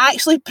bit. I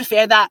actually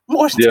prefer that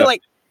more to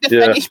like the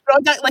finished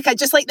product. Like I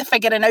just like the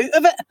figuring out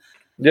of it.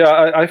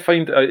 Yeah, I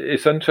find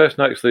it's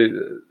interesting actually.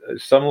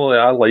 Similarly,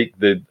 I like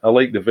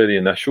the very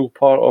initial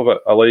part of it.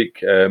 I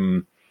like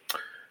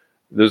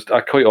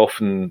I quite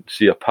often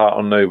see a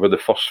pattern now where the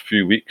first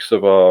few weeks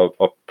of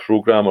a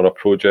program or a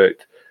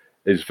project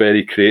is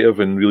very creative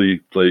and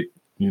really like,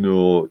 you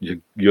know,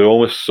 you're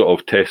almost sort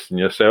of testing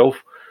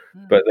yourself.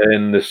 But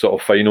then the sort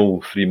of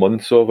final 3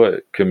 months of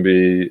it can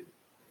be,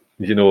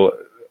 you know,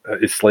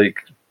 it's like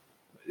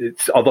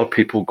it's other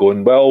people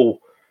going, well,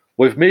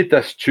 we've made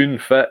this tune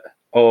fit.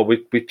 Oh,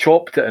 we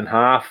chopped it in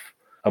half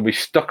and we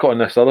stuck it on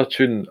this other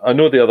tune. I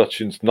know the other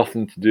tune's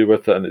nothing to do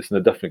with it and it's in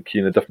a different key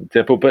and a different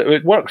tempo, but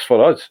it works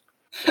for us.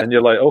 And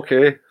you're like,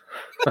 okay.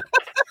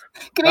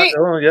 Great.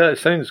 Oh, yeah, it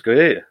sounds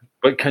great.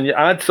 But can you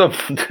add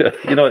something to it?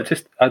 You know, it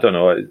just, I don't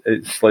know.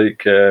 It's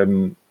like,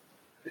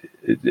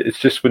 it's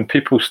just when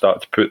people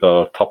start to put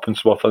their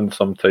tuppence worth in,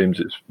 sometimes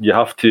you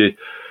have to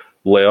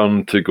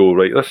learn to go,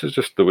 right, this is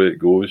just the way it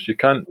goes. You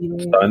can't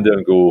stand there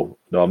and go,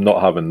 no, I'm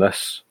not having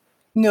this.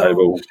 No,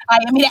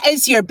 I mean, it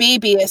is your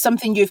baby. It's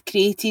something you've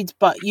created,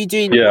 but you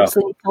do need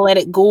to let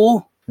it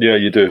go. Yeah,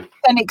 you do. To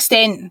an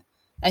extent,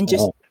 and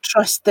just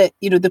trust that,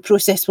 you know, the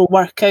process will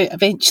work out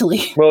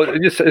eventually. Well,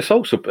 it's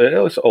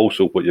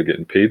also what you're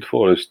getting paid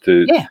for is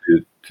to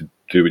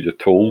do what you're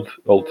told,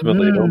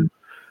 ultimately, you know.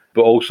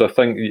 But also, I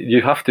think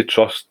you have to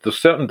trust. There's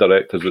certain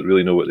directors that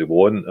really know what they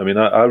want. I mean,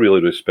 I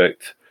really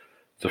respect.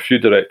 There's a few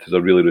directors I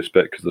really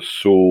respect because they're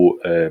so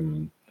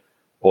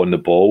on the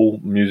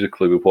ball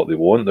musically with what they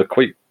want. They're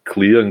quite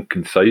clear and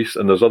concise.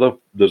 And there's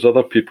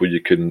other people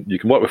you can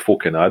work with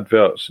folk in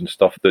adverts and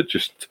stuff that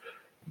just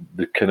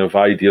the kind of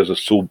ideas are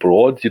so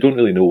broad. You don't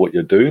really know what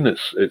you're doing.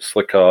 It's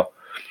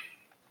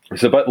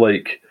a bit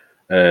like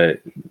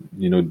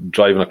you know,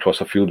 driving across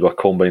a field with a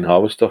combine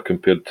harvester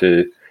compared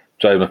to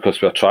driving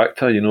across with a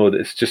tractor. You know,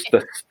 it's just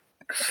this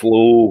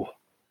slow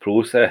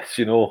process,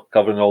 you know,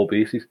 covering all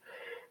bases.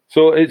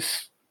 So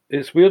it's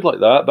weird like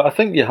that, but I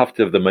think you have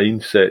to have the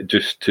mindset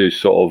just to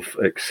sort of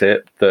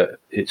accept that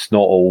it's not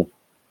all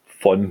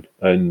fun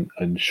and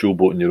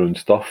showboating your own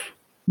stuff.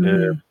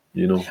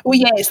 You know. Well,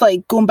 yeah, it's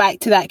like going back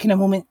to that kind of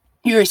moment.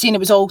 You were saying it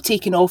was all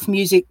taken off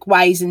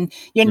music-wise and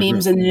your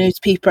name's in the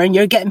newspaper and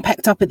you're getting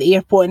picked up at the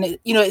airport and,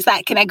 you know, it's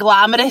that kind of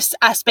glamorous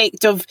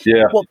aspect of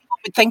what people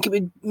would think it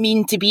would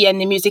mean to be in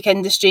the music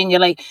industry, and you're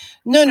like,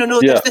 no,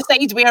 there's the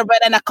side where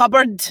we're in a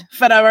cupboard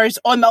for hours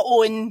on my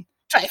own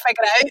trying to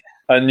figure it out.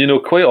 And, you know,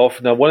 quite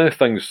often, now one of the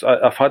things,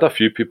 I've had a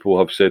few people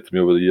have said to me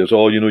over the years,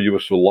 oh, you know, you were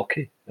so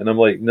lucky. And I'm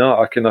like,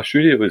 no, I can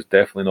assure you it was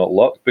definitely not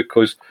luck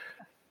because,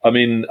 I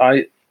mean,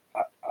 I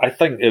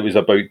think it was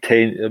about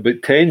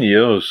 10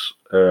 years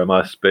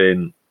I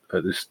spent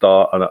at the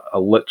start, and I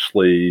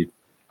literally,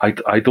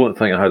 I don't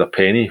think I had a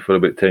penny for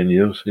about 10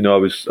 years. You know,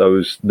 there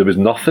was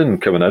nothing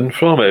coming in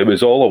from it. It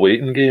was all a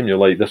waiting game. You're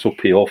like, this will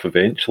pay off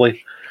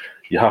eventually.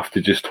 You have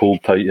to just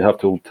hold tight. You have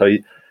to hold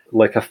tight.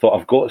 Like I thought,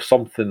 I've got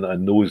something that I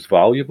know is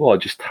valuable. I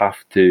just have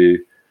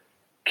to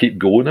keep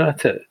going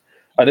at it.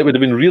 And it would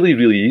have been really,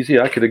 really easy.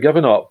 I could have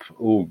given up,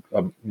 you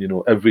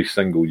know, every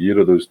single year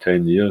of those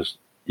 10 years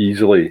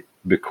easily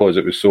because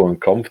it was so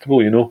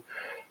uncomfortable, you know,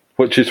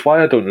 which is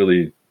why I don't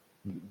really,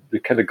 the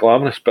kind of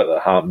glamorous bit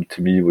that happened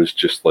to me was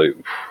just like,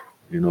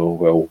 you know,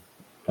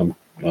 well,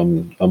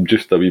 I'm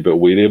just a wee bit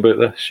wary about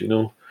this, you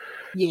know.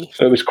 Yeah.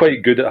 So it was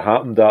quite good it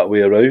happened that way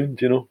around,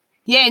 you know.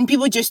 Yeah, and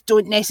people just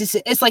don't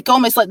necessarily, it's like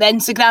almost like the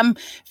Instagram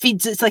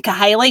feeds, it's like a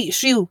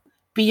highlights reel,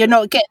 but you're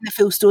not getting the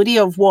full story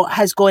of what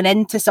has gone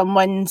into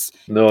someone's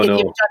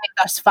journey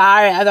thus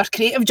far, their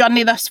creative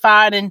journey thus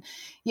far. And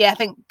yeah, I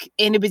think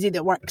anybody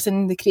that works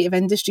in the creative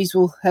industries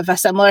will have a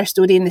similar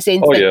story in the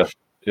sense that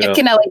you're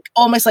kind of like,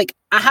 almost like,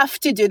 I have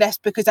to do this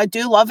because I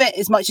do love it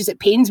as much as it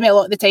pains me a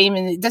lot of the time,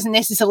 and it doesn't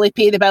necessarily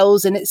pay the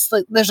bills, and it's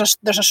like there's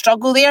a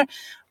struggle there,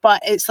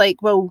 but it's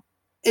like, well,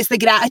 it's the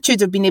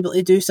gratitude of being able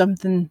to do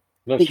something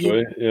That's that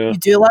right, you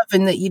do love,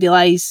 and that you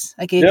realise,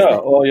 I guess.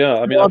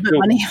 I mean,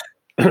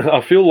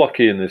 I feel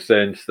lucky in the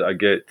sense that I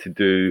get to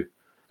do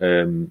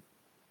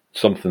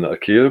something that I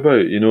care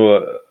about. You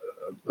know,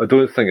 I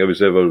don't think I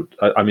was ever.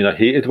 I mean, I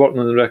hated working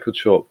in the record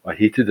shop. I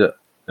hated it.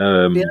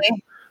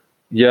 Really?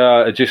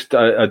 Yeah,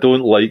 I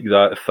don't like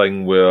that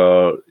thing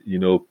where, you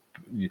know,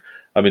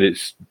 I mean,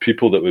 it's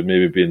people that would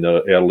maybe be in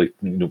their early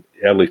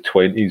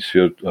 20s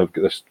who have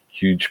got this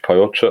huge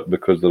power trip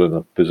because they're in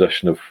a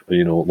position of,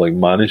 you know, like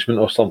management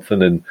or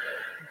something, and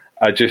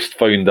I just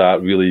found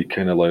that really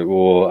kind of like,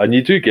 oh, and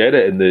you do get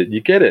it in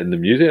the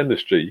music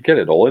industry, you get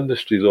it in all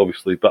industries,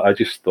 obviously, but I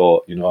just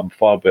thought, you know, I'm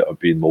far better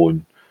being my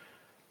own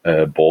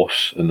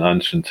boss and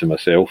answering to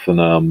myself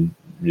than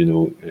you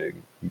know,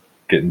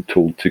 getting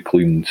told to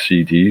clean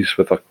CDs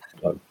with a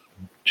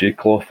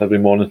J-cloth every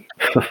morning.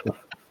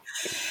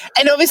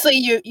 And obviously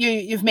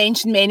you've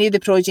mentioned many of the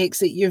projects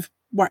that you've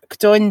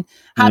worked on.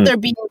 Have there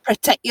been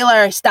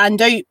particular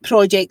standout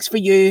projects for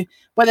you,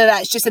 whether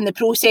that's just in the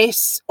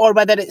process or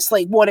whether it's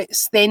like what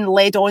it's then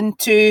led on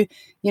to,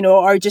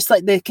 or just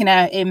like the kind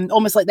of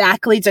almost like the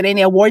accolades or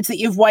any awards that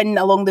you've won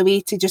along the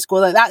way to just go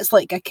like that's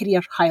like a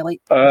career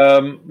highlight?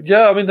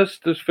 Yeah, I mean there's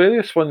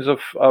various ones. I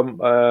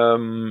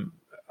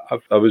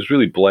was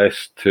really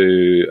blessed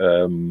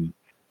to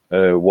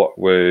work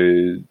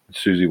with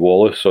Susie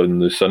Wallace on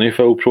the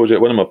Sunnyville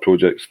project, one of my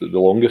projects, the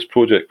longest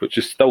project, which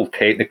is still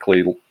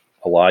technically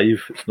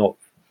alive. It's not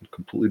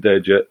completely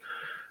dead yet.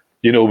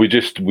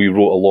 We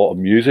wrote a lot of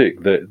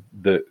music that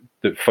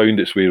found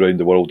its way around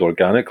the world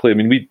organically. I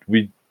mean,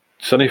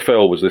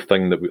 Sunnyville was the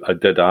thing that I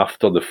did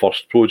after the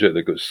first project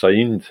that got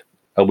signed,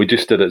 and we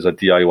just did it as a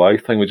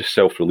DIY thing. We just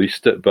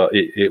self-released it, but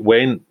it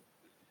went.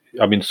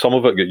 I mean, some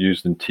of it got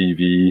used in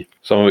TV,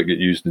 some of it got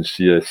used in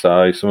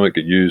CSI, some of it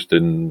got used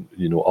in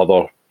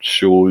other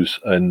shows,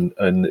 and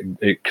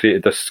it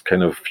created this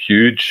kind of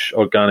huge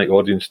organic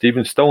audience.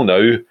 Even still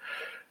now,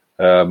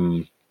 I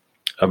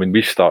mean,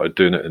 we started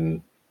doing it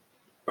in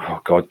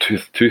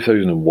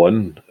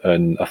 2001,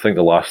 and I think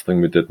the last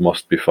thing we did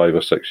must be 5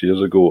 or 6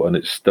 years ago, and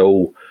it's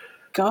still.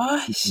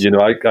 Gosh.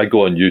 I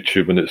go on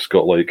YouTube and it's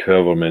got like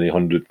however many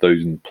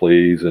 100,000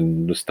 plays,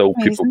 and there's still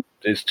people.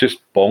 It's just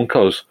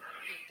bonkers.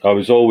 I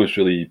was always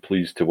really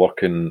pleased to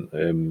work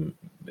in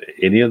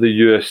any of the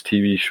US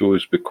TV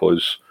shows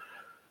because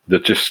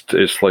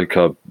it's like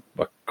a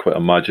quite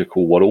a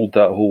magical world,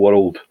 that whole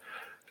world.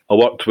 I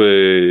worked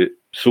with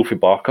Sophie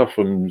Barker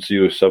from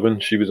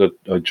 07. She was a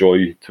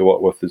joy to work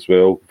with as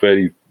well.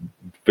 Very,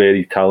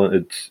 very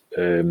talented,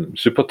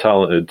 super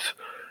talented,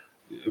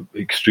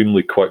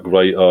 extremely quick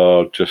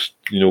writer, just,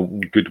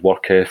 good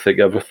work ethic,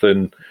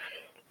 everything.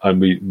 And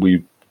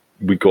we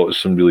got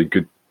some really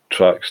good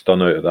tracks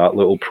done out of that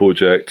little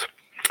project.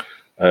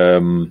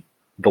 The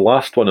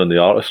last one on the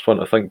artist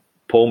front, I think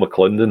Paul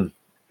McClendon,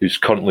 who's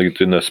currently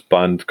doing this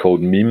band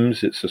called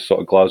Memes. It's a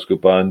sort of Glasgow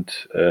band,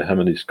 him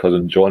and his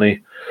cousin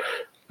Johnny.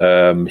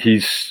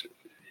 He's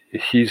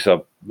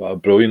a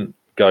brilliant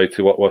guy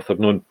to work with. I've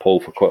known Paul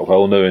for quite a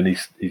while now, and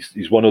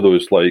he's one of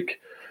those, like,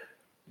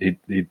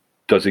 he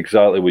does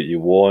exactly what you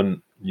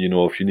want.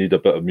 If you need a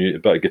bit of music,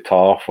 a bit of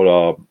guitar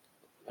for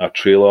a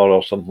trailer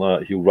or something like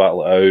that, he'll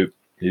rattle it out.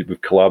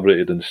 We've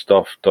collaborated and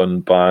stuff,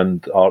 done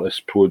band,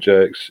 artist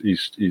projects. He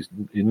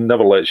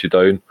never lets you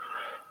down,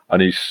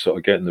 and he's sort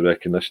of getting the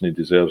recognition he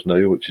deserves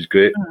now, which is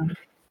great.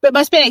 But it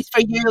must be nice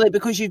for you, like,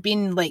 because you've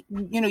been like,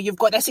 you've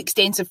got this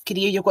extensive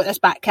career, you've got this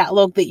back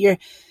catalogue that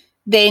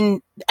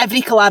then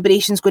every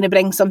collaboration is going to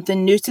bring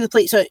something new to the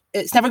plate, so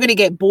it's never going to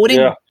get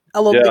boring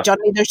along the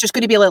journey. There's just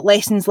going to be like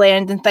lessons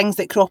learned and things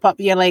that crop up.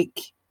 You're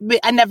like,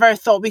 I never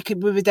thought we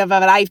would have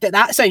arrived at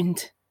that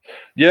sound.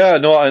 Yeah,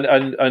 no,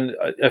 and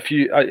if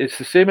it's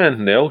the same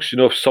anything else.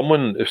 If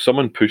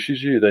someone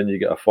pushes you, then you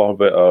get a far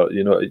better.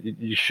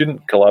 You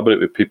shouldn't collaborate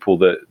with people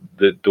that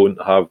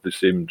don't have the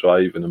same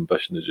drive and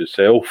ambition as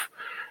yourself.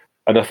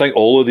 And I think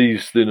all of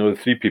these, the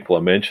three people I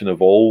mentioned,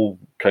 have all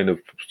kind of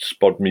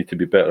spurred me to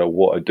be better at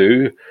what I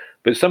do.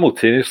 But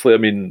simultaneously, I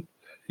mean,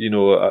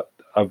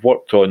 I've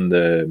worked on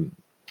the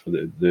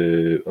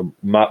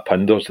Matt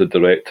Pinder's the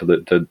director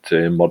that did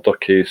Murder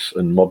Case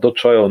and Murder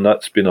Trial, and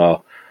that's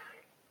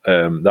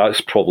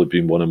probably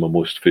been one of my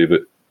most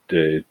favourite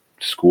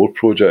score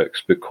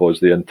projects,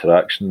 because the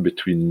interaction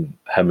between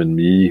him and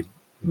me,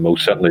 well,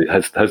 certainly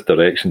his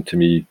direction to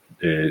me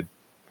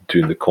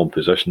doing the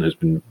composition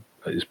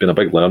it's been a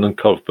big learning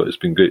curve, but it's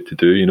been great to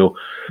do, Yeah.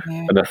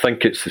 And I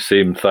think it's the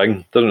same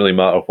thing. Doesn't really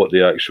matter what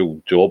the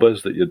actual job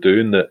is that you're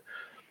doing, that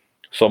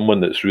someone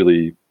that's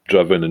really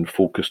driven and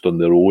focused on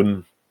their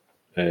own,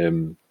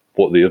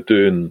 what they're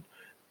doing,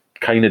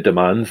 kind of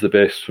demands the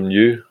best from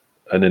you.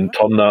 And in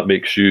turn, that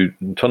makes you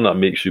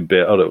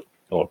better at,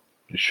 or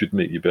it should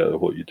make you better at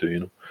what you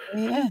do,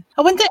 Yeah.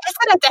 I wonder, is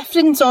there a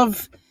difference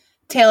of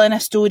telling a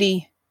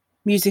story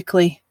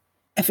musically,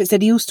 if it's a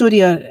real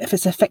story or if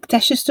it's a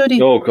fictitious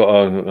story? Oh,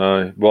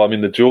 God, well, I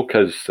mean, the joke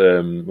is,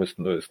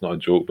 it's not a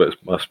joke, but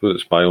I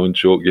suppose it's my own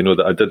joke,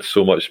 that I did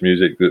so much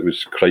music that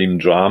was crime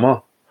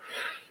drama.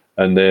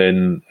 And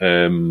then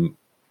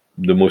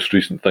the most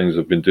recent things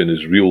I've been doing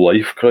is real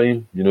life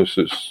crime,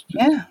 so it's,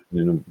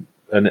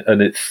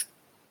 and it's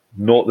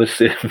not the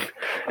same.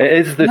 It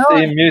is the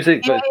same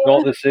music, but it's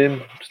not the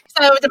same.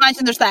 So I would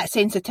imagine there's that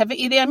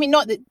sensitivity there. I mean,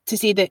 not to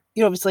say that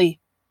obviously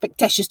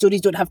fictitious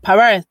stories don't have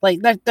power.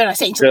 Like they're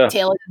essentially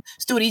telling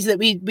stories that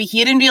we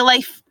hear in real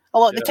life a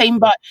lot of the time,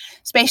 but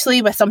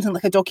especially with something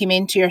like a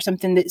documentary or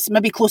something that's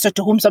maybe closer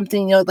to home,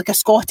 something like a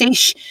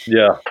Scottish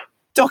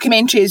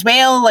documentary as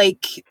well.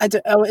 Like I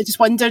just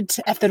wondered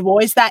if there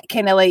was that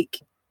kind of like,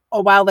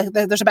 oh wow,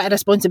 there's a bit of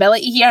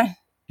responsibility here.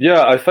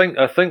 Yeah, I think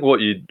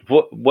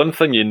one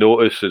thing you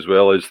notice as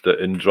well is that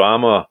in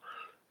drama,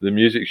 the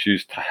music's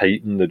used to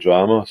heighten the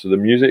drama. So the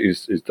music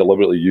is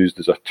deliberately used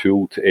as a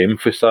tool to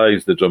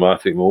emphasise the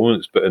dramatic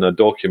moments. But in a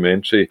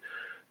documentary,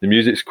 the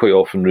music's quite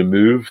often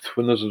removed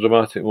when there's a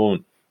dramatic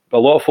moment. a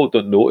lot of folk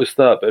don't notice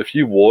that, but if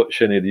you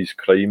watch any of these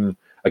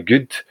a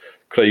good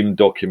crime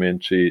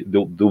documentary,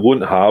 they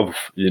won't have,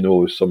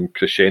 some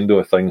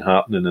crescendo thing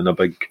happening and a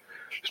big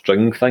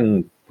string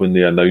thing when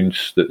they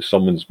announce that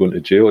someone's going to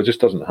jail. It just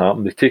doesn't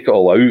happen. They take it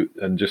all out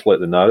and just let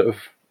the narrative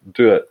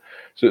do it.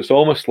 So it's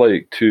almost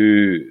like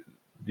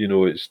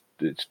it's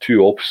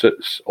two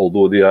opposites,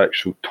 although the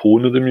actual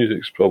tone of the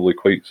music's probably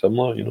quite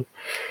similar, Of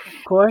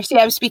course, yeah.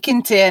 I was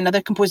speaking to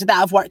another composer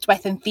that I've worked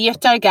with in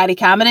theatre, Gary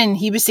Cameron.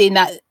 He was saying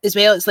that as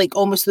well. It's like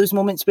almost those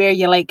moments where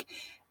you're like,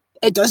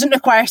 it doesn't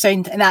require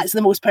sound, and that's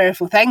the most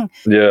powerful thing.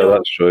 Yeah,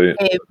 that's right.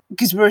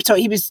 Because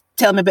he was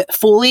telling me about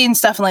Foley and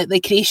stuff, and like the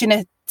creation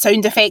of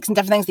sound effects and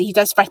different things that he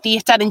does for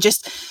theatre, and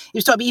just he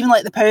was talking about even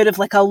like the power of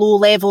like a low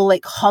level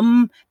like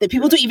hum that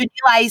people don't even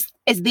realise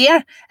is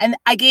there. And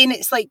again,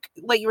 it's like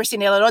you were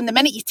saying earlier on, the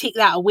minute you take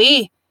that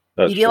away,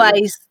 you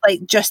realise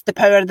like just the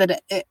power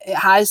that it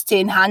has to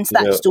enhance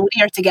that story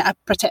or to get a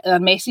particular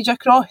message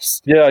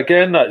across. Yeah,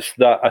 again, I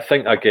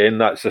think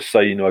that's a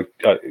sign of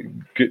a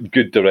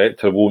good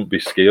director won't be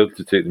scared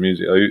to take the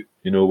music out.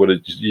 Where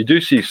you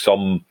do see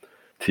some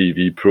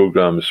TV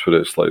programs where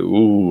it's like,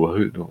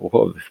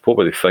 what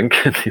were they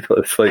thinking?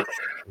 It's like,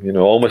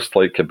 almost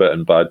like a bit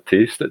in bad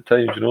taste at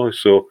times.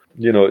 So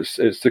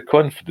it's the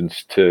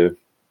confidence to.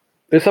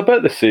 It's a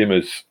bit the same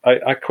as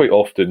I quite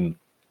often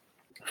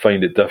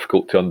find it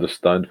difficult to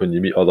understand when you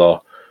meet other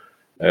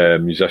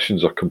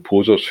musicians or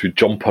composers who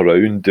jump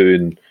around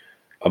doing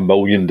a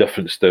million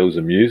different styles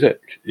of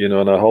music,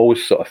 and I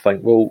always sort of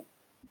think, well,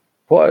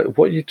 what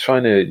are you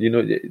trying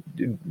to,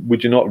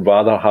 would you not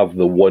rather have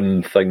the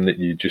one thing that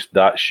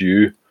that's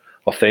you,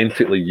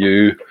 authentically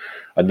you,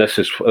 and this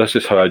is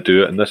how I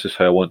do it, and this is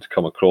how I want to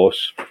come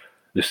across.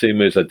 The same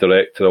way as a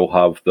director will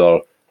have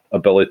their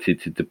ability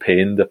to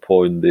depend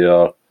upon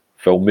their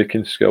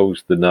filmmaking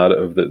skills, the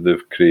narrative that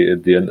they've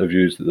created, the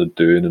interviews that they're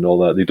doing and all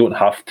that. They don't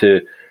have to,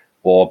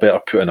 I better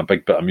put in a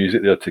big bit of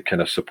music there to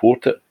kind of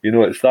support it.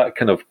 It's that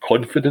kind of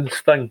confidence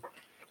thing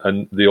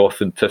and the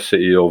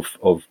authenticity of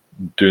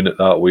doing it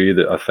that way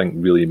that I think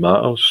really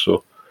matters.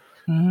 So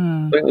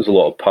I think there's a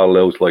lot of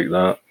parallels like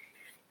that.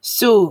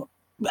 So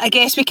I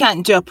guess we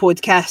can't do a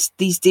podcast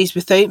these days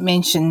without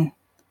mentioning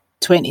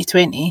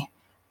 2020.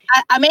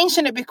 I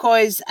mention it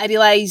because I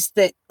realised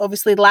that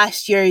obviously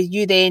last year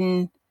you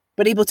then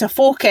were able to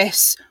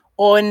focus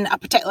on a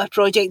particular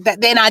project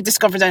that then I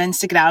discovered on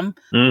Instagram,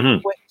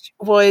 which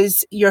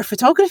was your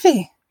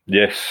photography.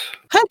 Yes.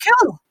 How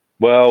cool.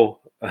 Well,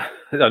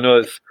 I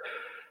know this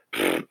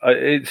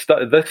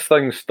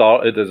thing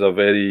started as a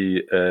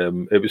very,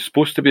 it was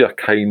supposed to be a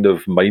kind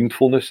of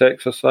mindfulness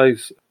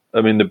exercise.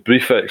 I mean, the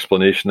brief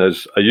explanation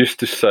is I used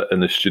to sit in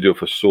the studio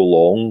for so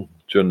long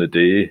during the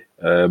day,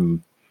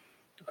 and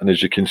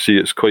as you can see,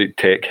 it's quite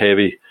tech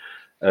heavy,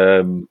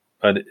 and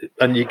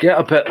you get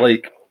a bit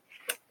like,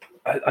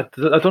 I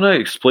don't know how to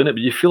explain it,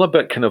 but you feel a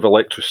bit kind of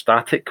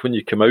electrostatic when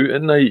you come out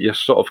at night. You're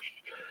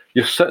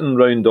sitting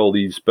around all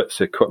these bits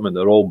of equipment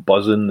that are all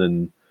buzzing,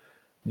 and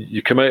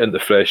you come out into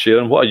fresh air.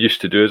 And what I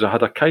used to do is I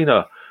had a kind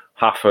of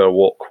half-hour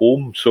walk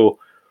home. So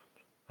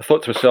I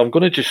thought to myself, I'm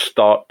going to just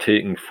start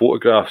taking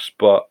photographs,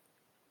 but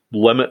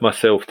limit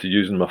myself to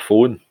using my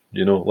phone. I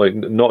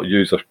don't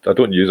use a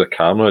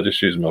camera. I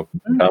just use my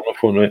camera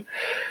phone, right?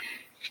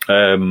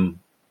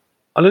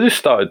 And I just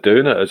started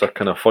doing it as a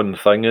kind of fun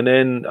thing. And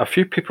then a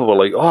few people were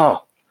like,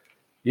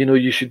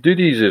 you should do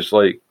these as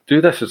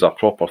do this as a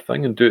proper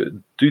thing and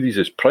do these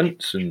as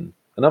prints. And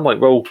I'm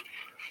like, well,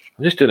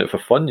 I'm just doing it for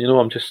fun.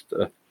 I'm just,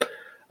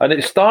 and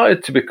it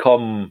started to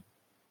become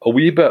a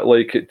wee bit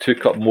like it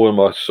took up more of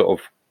my sort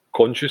of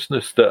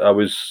consciousness that I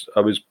was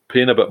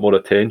paying a bit more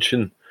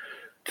attention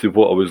to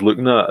what I was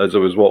looking at as I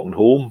was walking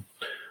home.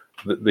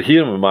 The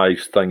hearing with my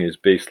eyes thing is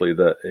basically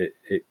that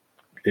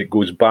it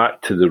goes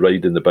back to the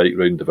riding the bike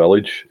round the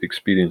village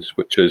experience,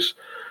 which is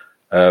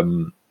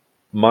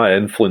my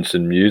influence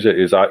in music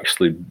is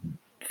actually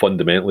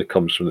fundamentally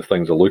comes from the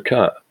things I look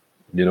at.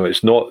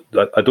 It's not,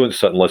 I don't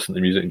sit and listen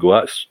to music and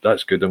go,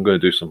 that's good, I'm going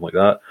to do something like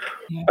that.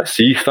 Yeah. I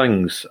see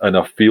things and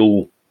I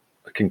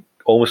can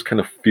almost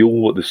kind of feel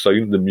what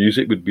the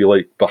music would be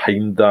like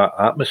behind that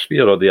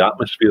atmosphere, or the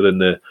atmosphere in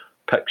the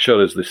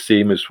picture is the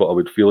same as what I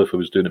would feel if I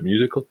was doing it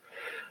musical.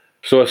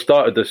 So I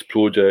started this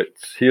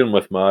project, Hearing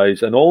with My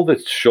Eyes, and all the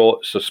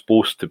shots are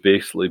supposed to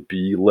basically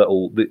be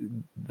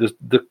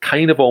they're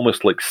kind of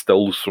almost like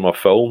stills from a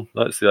film.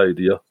 That's the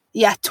idea.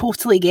 Yeah, I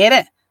totally get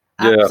it.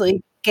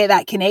 Absolutely get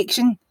that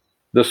connection.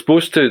 They're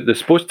supposed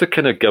to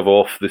kind of give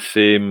off the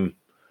same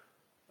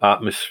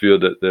atmosphere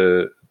that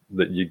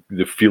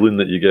the feeling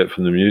that you get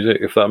from the music,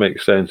 if that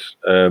makes sense.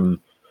 And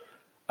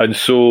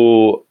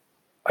so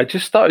I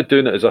just started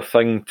doing it as a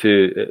thing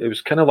it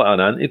was kind of like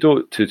an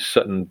antidote to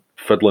sitting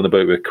fiddling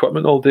about with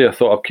equipment all day. I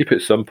thought I'll keep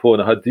it simple,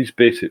 and I had these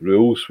basic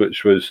rules,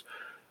 which was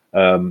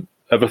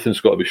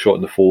everything's got to be shot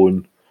on the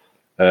phone.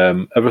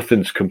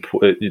 Everything's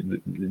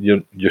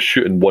you're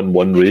shooting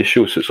 1:1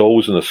 ratio, so it's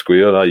always in a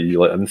square, i.e.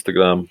 like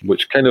Instagram,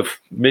 which kind of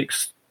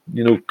makes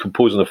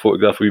composing a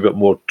photograph a wee bit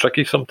more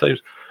tricky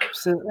sometimes.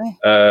 Absolutely.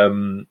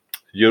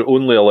 you're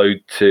only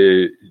allowed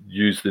to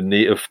use the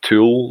native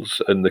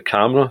tools in the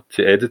camera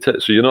to edit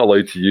it. So you're not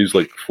allowed to use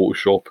like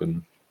Photoshop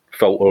and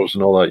filters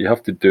and all that. You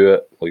have to do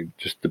it like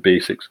just the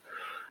basics.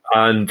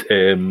 And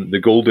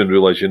the golden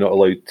rule is you're not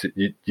allowed to.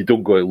 You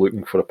don't go out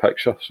looking for a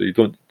picture, so you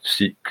don't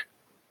seek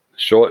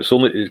shot.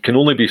 It can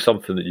only be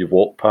something that you've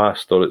walked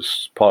past, or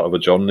it's part of a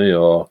journey,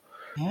 or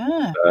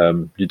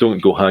you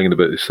don't go hanging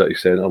about the city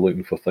centre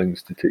looking for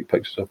things to take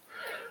pictures of.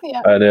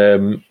 Yeah.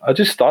 And I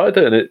just started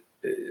it, and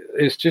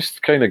it's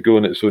just kind of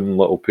going its own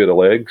little pair of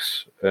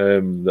legs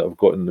that I've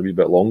gotten a wee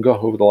bit longer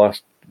over the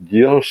last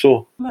year or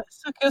so.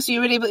 That's so cool. So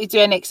you were able to do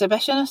an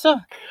exhibition or so?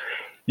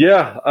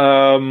 Yeah.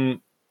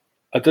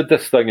 I did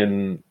this thing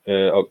in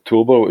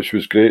October, which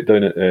was great,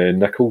 down at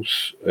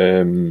Nichols,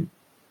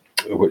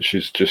 which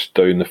is just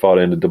down the far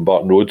end of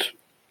Dumbarton Road.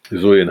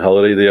 Zoe and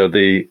Hilary there,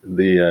 they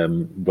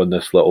run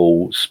this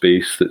little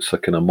space that's a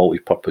kind of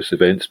multi-purpose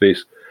event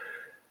space.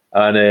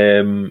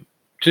 And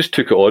just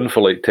took it on for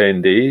like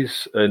 10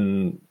 days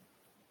and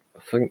I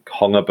think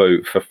hung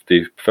about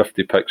 50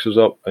 pictures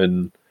up,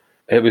 and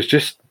it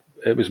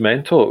was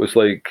mental. It was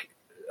like,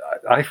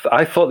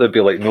 I thought there'd be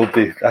like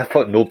nobody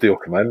will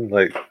come in.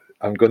 Like,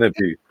 I'm going to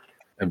be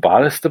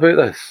embarrassed about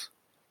this,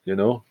 you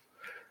know?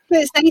 But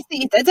it's nice that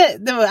you did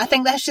it, though. I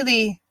think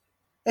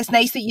it's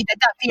nice that you did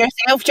that for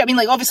yourself. Do you know what I mean?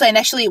 Like, obviously,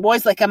 initially it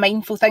was like a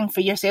mindful thing for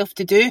yourself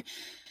to do.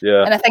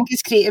 Yeah. And I think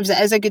as creatives, it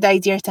is a good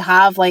idea to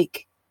have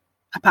like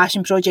a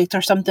passion project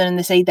or something on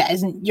the side that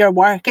isn't your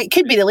work. It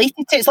could be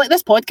related to, it's like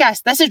this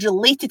podcast. This is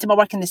related to my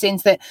work in the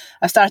sense that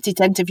I started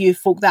to interview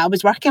folk that I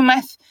was working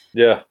with.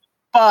 Yeah.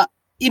 But,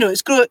 you know,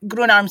 it's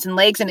grown arms and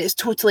legs, and it's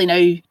totally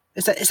now,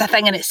 it's a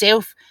thing in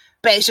itself.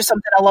 But it's just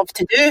something I love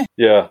to do.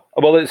 Yeah.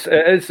 Well, it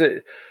is.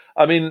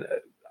 I mean,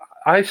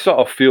 I sort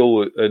of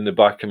feel in the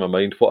back of my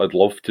mind what I'd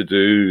love to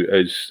do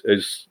is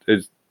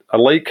I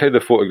like how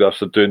the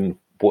photographs are doing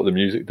what the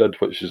music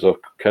did, which is a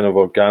kind of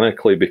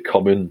organically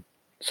becoming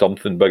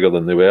something bigger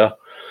than they were.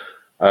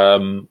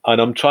 And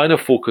I'm trying to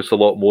focus a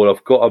lot more.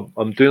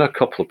 I'm doing a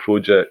couple of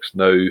projects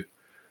now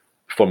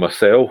for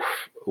myself,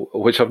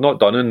 which I've not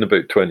done in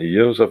about 20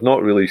 years. I've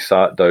not really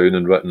sat down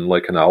and written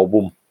like an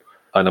album.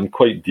 And I'm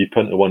quite deep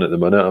into one at the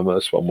minute.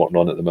 That's what I'm working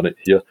on at the minute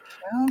here.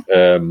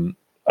 Yeah.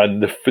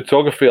 And the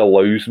photography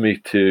allows me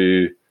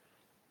to,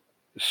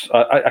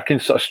 I can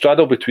sort of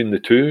straddle between the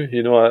two,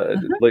 you know,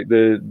 like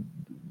the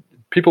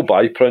people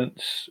buy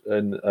prints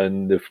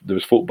and there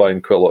was folk buying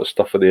quite a lot of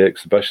stuff for the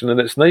exhibition, and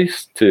it's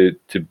nice to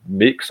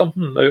make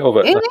something out of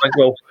it. Yeah. And I think,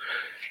 well,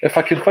 if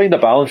I can find a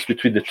balance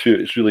between the two,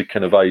 it's really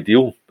kind of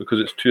ideal,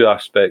 because it's two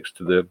aspects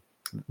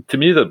to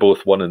me, they're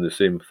both one and the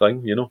same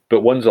thing, you know,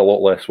 but one's a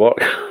lot less work.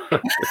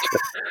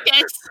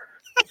 Yes.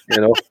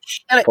 You know,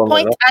 like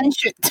point and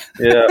shoot.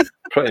 Yeah,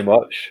 pretty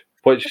much.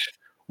 Which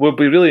would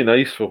be really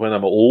nice for when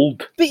I'm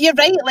old. But you're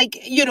right,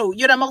 like, you know,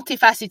 you're a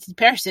multifaceted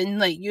person.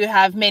 Like, you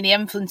have many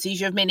influences,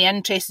 you have many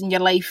interests in your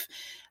life,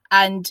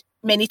 and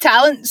many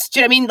talents. Do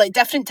you know what I mean? Like,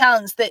 different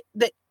talents that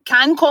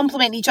can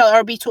complement each other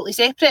or be totally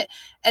separate.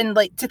 And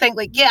like to think,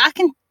 like, yeah, I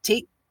can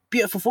take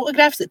beautiful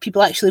photographs that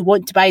people actually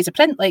want to buy as a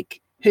print. Like,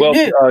 who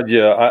knew?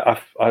 Yeah,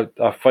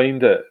 I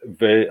find it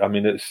very. I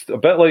mean, it's a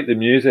bit like the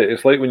music.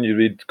 It's like when you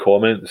read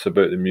comments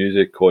about the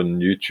music on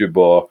YouTube,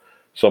 or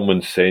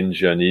someone sends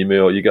you an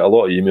email. You get a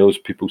lot of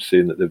emails, people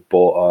saying that they've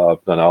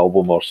bought an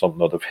album or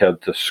something, or they've heard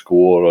the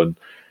score on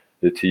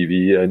the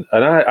TV, and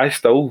I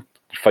still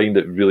find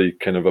it really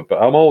kind of a bit.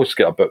 I'm always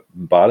get a bit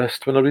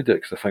embarrassed when I read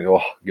it, because I think, oh,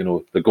 you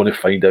know, they're going to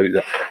find out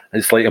that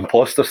it's like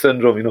imposter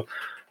syndrome, you know.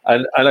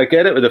 And I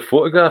get it with the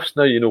photographs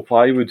now. You know,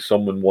 why would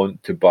someone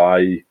want to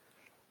buy?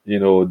 You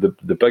know,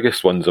 the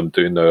biggest ones I'm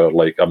doing now are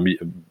like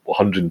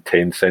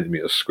 110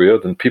 centimetres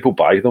squared, and people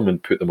buy them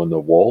and put them on their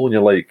wall, and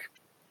you're like,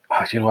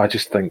 you know, I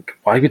just think,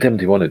 why would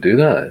anybody want to do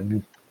that? I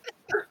mean,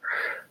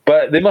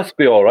 but they must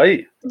be all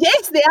right.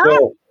 Yes, they are.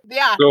 They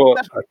are. So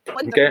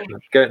I'm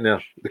getting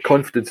there. The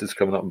confidence is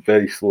coming up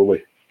very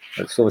slowly.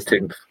 It's only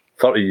taken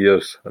 30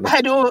 years.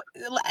 I know.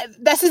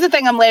 This is the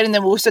thing I'm learning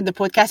the most on the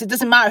podcast. It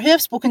doesn't matter who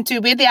I've spoken to,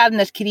 where they are in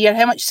their career,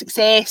 how much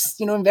success,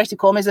 you know, inverted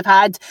commas they've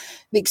had,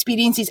 the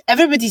experiences.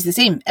 Everybody's the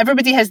same.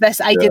 Everybody has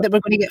this idea that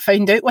we're going to get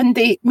found out one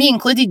day, me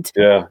included.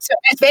 Yeah. So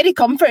it's very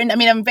comforting. I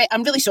mean,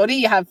 I'm really sorry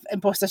you have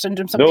imposter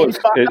syndrome sometimes,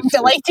 but I'm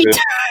delighted. It's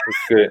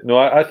great. No,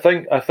 I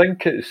think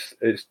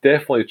it's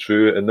definitely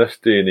true in this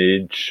day and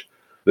age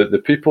that the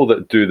people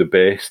that do the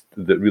best,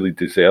 that really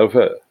deserve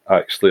it,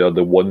 actually are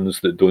the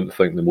ones that don't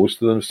think the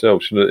most of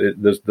themselves. You know,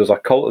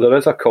 there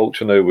is a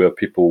culture now where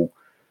people,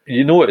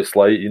 you know what it's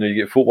like. You know, you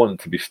get folk wanting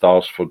to be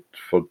stars for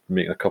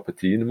making a cup of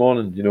tea in the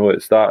morning. You know,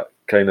 it's that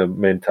kind of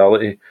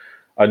mentality.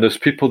 And there's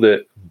people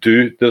that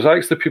do. There's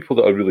actually people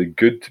that are really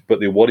good, but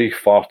they worry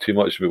far too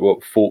much about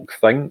what folk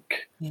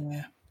think.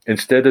 Yeah.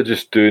 Instead of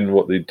just doing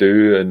what they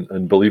do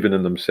and believing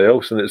in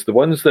themselves. And it's the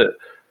ones that,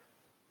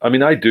 I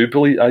mean, I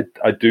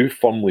do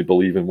firmly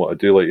believe in what I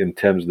do, like in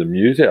terms of the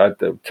music.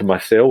 To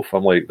myself,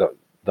 I'm like,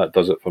 that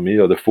does it for me,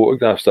 or the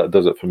photographs, that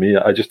does it for me.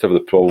 I just have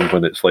the problem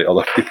when it's like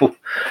other people.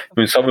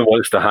 When someone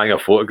wants to hang a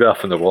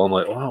photograph on the wall, I'm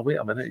like, oh, wait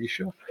a minute, are you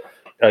sure?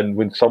 And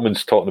when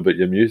someone's talking about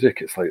your music,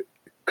 it's like,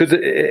 because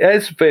it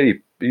is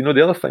very,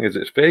 the other thing is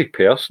it's very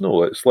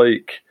personal. It's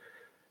like,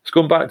 it's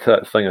going back to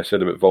that thing I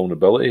said about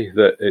vulnerability,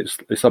 that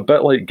it's a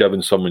bit like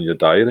giving someone your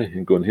diary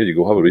and going, here you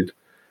go, have a read.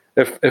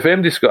 If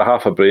anybody's got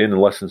half a brain and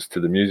listens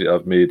to the music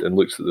I've made and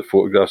looks at the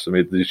photographs I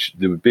made,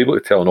 they would be able to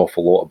tell an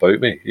awful lot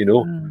about me,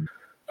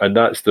 And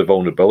that's the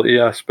vulnerability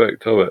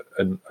aspect of it.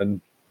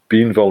 And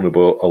being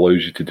vulnerable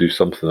allows you to do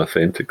something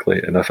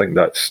authentically. And I think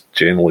that's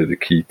generally the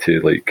key to,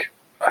 like,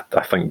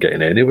 I think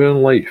getting anywhere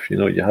in life.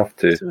 You have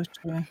to So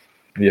true.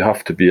 You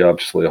have to be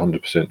absolutely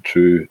 100%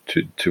 true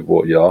to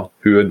what you are,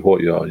 who and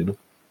what you are,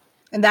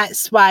 And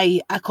that's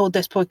why I called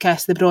this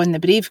podcast The Braw and the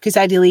Brave, because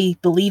I really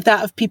believe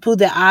that of people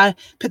that are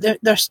put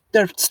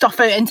their stuff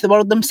out into the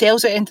world,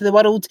 themselves out into the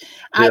world.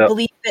 I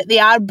believe that they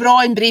are braw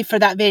and brave for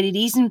that very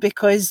reason,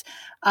 because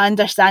I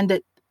understand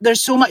that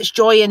there's so much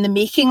joy in the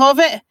making of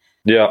it.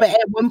 Yeah. But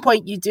at one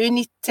point you do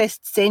need to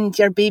send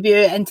your baby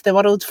out into the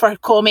world for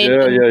comment.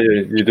 Yeah,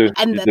 you do.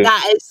 And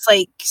that is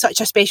like such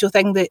a special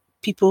thing that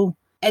people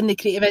in the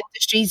creative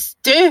industries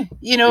do,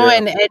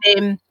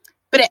 and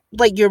but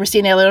like you were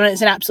saying earlier on,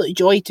 it's an absolute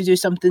joy to do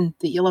something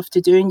that you love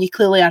to do, and you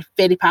clearly are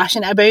very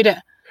passionate about it.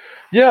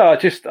 Yeah,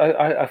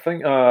 I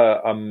think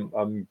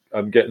I'm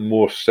getting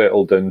more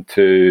settled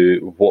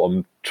into what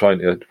I'm trying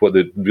to, what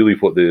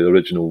the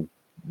original,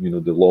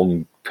 the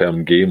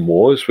long-term game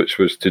was, which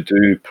was to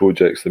do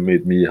projects that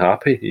made me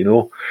happy.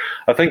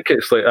 I think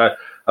it's like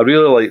I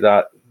really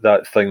like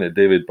that thing that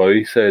David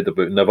Bowie said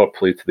about never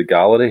play to the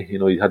gallery.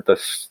 He had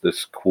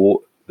this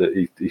quote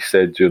that he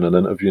said during an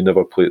interview,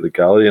 never play to the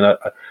gallery, and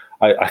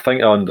I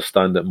think I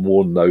understand it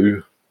more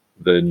now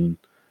than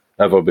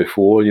ever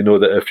before.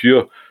 That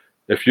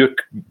if you're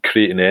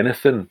creating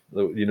anything,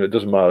 it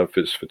doesn't matter if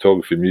it's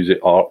photography, music,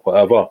 art,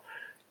 whatever.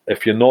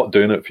 If you're not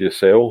doing it for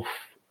yourself,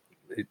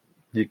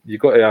 you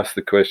got to ask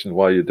the question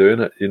why you're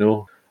doing it.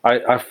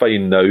 I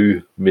find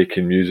now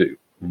making music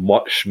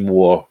much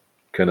more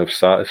kind of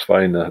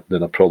satisfying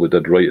than I probably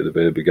did right at the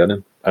very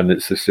beginning. And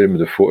it's the same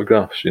with the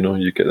photographs.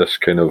 You get this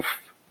kind of,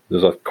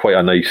 there's quite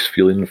a nice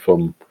feeling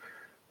from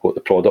what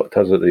the product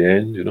has at the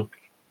end.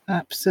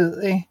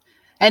 Absolutely.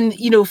 And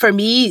for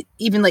me,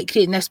 even like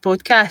creating this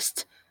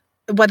podcast,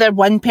 whether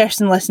one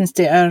person listens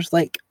to it or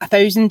like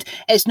 1,000,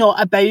 it's not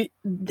about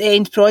the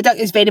end product.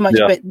 It's very much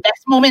about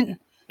this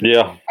moment.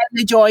 Yeah. And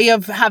the joy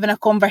of having a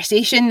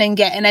conversation and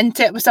getting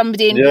into it with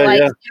somebody and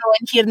and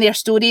hearing their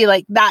story.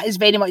 Like, that is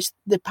very much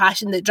the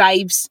passion that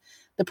drives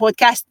the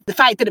podcast. The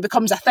fact that it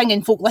becomes a thing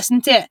and folk listen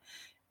to it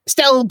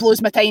still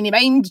blows my tiny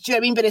mind. Do you know what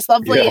I mean? But it's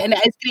lovely, and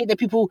it is great that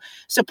people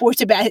support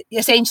it. But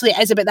essentially, it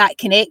is about that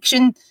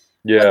connection.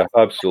 Yeah,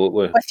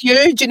 absolutely. With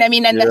you, do you know what I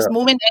mean? In this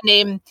moment,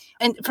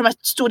 and from a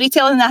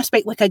storytelling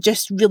aspect, like, I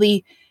just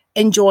really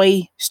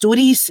enjoy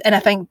stories, and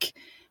I think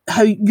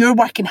how your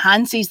work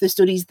enhances the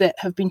stories that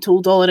have been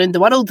told all around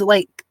the world.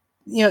 Like,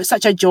 it's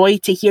such a joy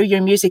to hear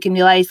your music and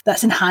realise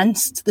that's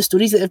enhanced the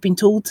stories that have been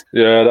told.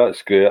 Yeah,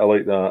 that's great. I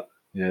like that.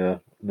 Yeah.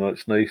 No,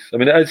 it's nice. I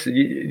mean, it is,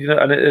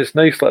 and it's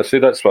nice. Like I say,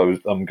 that's why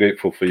I'm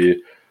grateful for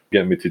you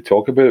getting me to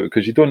talk about it,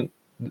 because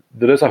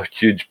there is a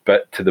huge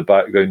bit to the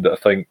background that I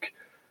think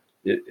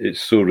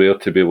it's so rare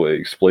to be able to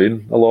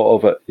explain a lot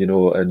of it,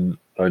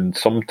 and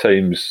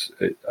sometimes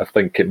I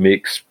think it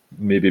makes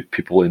maybe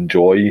people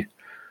enjoy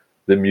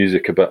the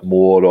music a bit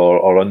more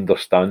or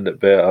understand it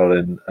better,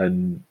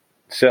 and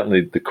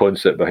certainly the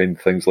concept behind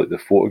things like the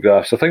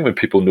photographs. I think when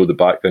people know the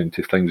background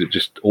to things, it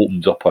just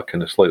opens up a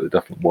kind of slightly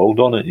different world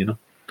on it,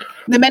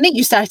 The minute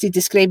you started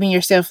describing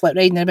yourself like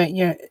riding about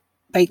your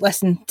bike,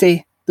 listening to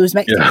those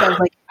mixtapes, I was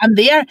like, I'm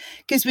there,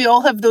 because we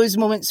all have those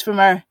moments from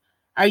our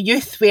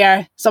youth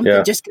where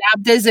something just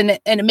grabbed us and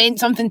it meant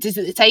something to us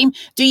at the time.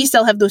 Do you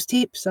still have those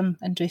tapes? I'm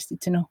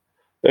interested to know.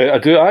 I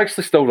do. I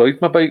actually still ride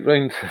my bike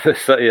around the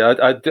city.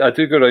 I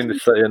do go around the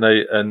city at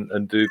night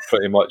and do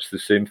pretty much the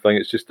same thing.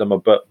 It's just I'm a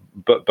bit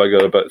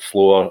bigger, a bit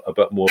slower, a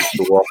bit more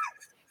slower,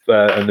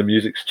 and the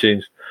music's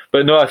changed.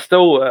 But no, I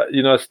still,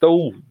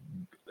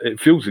 it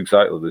feels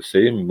exactly the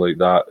same, like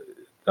that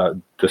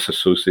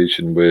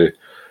disassociation where,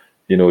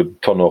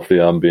 turn off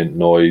the ambient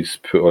noise,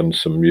 put on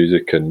some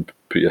music and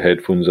put your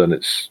headphones in.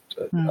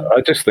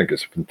 I just think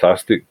it's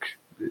fantastic.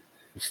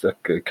 It's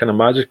kind of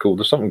magical.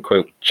 There's something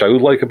quite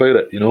childlike about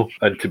it,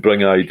 and to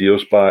bring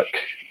ideas back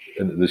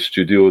into the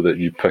studio that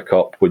you pick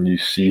up when you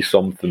see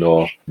something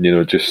or,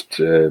 just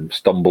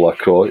stumble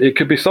across. It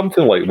could be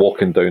something like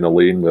walking down a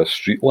lane with a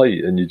street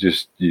light and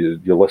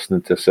you're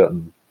listening to a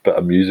certain bit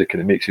of music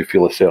and it makes you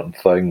feel a certain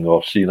thing,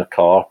 or seeing a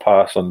car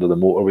pass under the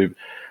motorway.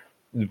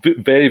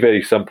 Very,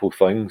 very simple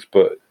things,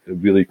 but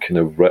really kind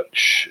of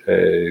rich,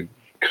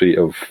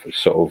 creative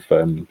sort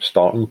of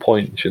starting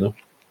points,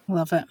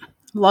 Love it.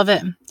 Love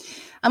it.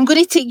 I'm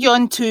going to take you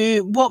on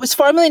to what was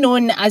formerly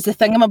known as the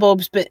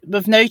Thingamabobs, but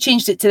we've now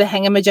changed it to the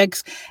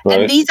Hingamajigs. Right.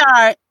 And these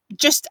are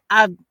just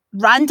a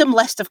random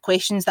list of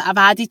questions that I've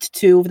added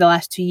to over the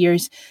last 2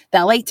 years that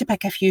I like to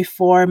pick a few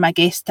for my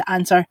guests to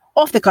answer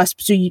off the cusp.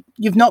 So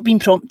you've not been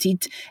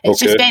prompted. It's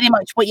just very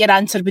much what your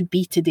answer would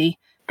be today.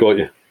 Got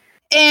you.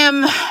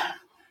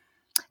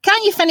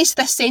 Can you finish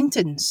this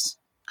sentence?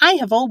 I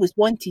have always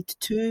wanted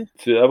to.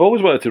 See, I've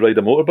always wanted to ride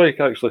a motorbike,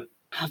 actually.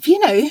 Have you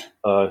now?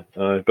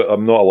 But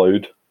I'm not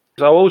allowed.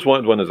 I always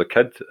wanted one as a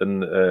kid,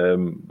 and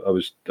I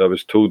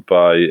was told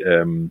by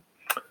it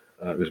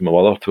was my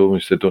mother told me,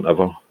 she said,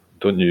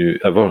 don't you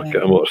ever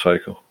get a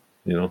motorcycle.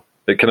 You know,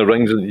 it kind of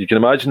rings, and you can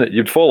imagine it.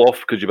 You'd fall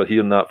off because you were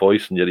hearing that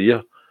voice in your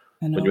ear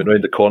when you went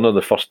round the corner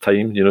the first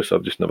time. You know, so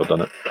I've just never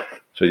done it.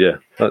 So yeah,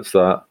 that's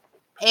that.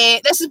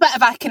 This is a bit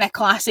of a kind of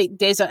classic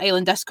desert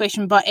island disc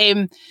question, but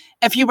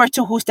if you were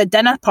to host a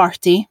dinner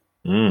party,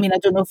 I mean, I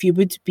don't know if you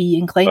would be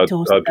inclined to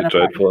host a dinner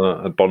party. I'd be dreadful at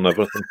that. I'd burn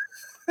everything.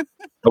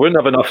 I wouldn't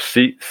have enough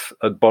seats.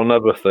 I'd burn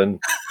everything,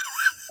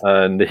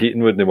 and the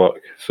heating wouldn't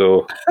work.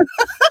 So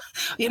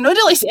you're not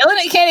really selling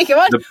it, Kenny. Come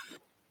on.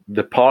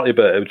 The party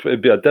bit,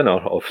 it'd be a dinner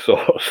of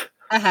sorts.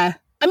 I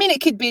mean,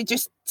 it could be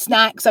just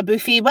snacks, a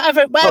buffet,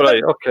 whatever. All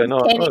right, okay, no,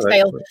 Kenny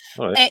style.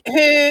 All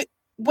right.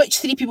 Which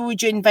three people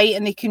would you invite,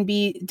 and they can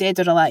be dead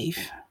or alive?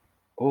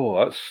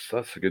 Oh,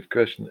 that's a good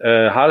question.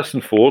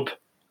 Harrison Ford.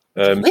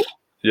 Really?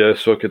 Yeah,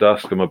 so I could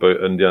ask him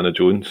about Indiana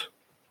Jones.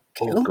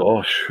 Cool. Oh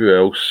gosh, who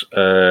else?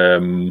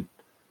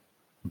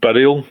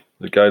 Burial,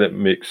 the guy that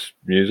makes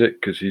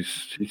music, because he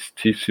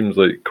seems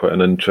like quite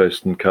an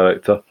interesting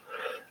character.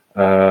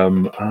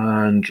 And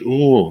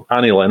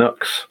Annie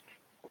Lennox.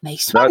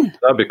 Nice one.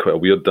 That'd be quite a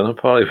weird dinner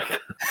party.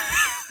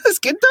 That's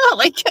good though. I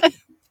like it.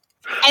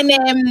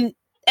 And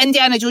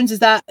Indiana Jones, is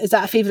that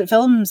a favourite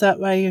film? Is that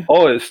why you?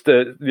 Oh, it's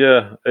the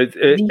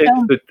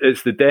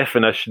it's the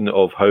definition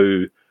of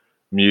how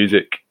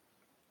music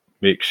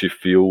makes you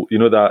feel. You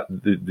know that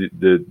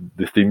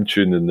the theme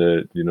tune and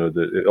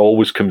it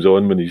always comes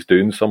on when he's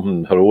doing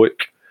something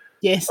heroic.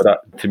 Yes.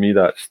 But to me,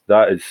 that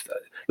is.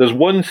 There's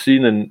one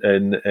scene in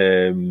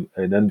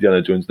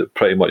Indiana Jones that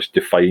pretty much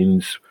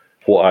defines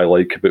what I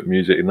like about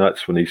music, and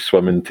that's when he's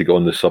swimming to get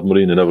on the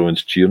submarine and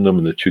everyone's cheering him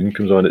and the tune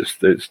comes on. It's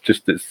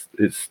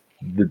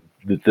the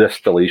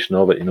distillation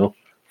of it, you know.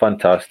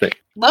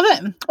 Fantastic. Love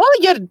it. Oh,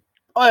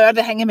 you're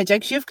the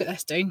hingamajigs. You've got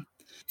this down.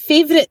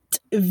 Favourite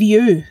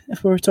view,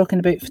 if we were talking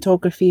about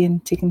photography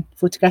and taking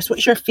photographs,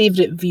 what's your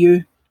favourite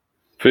view?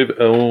 I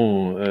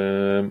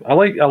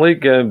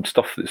like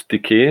stuff that's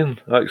decaying.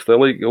 Actually, I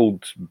like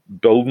old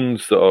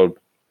buildings that are,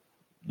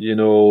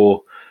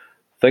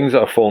 things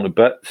that are falling to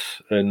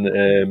bits,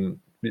 and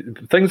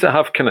things that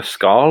have kind of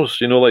scars.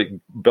 Like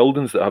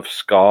buildings that have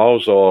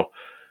scars, or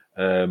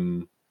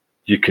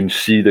you can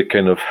see the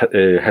kind of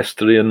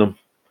history in them.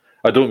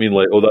 I don't mean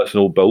like, oh, that's an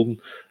old building.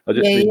 I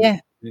just mean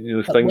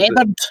things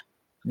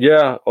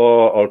that,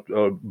 or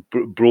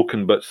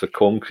broken bits of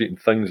concrete and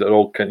things that are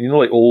all kind of,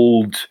 like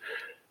old.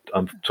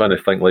 I'm trying to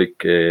think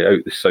like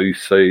out the south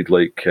side,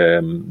 like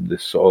the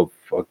sort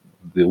of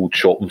the old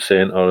shopping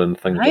centre and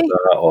things like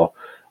that,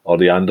 or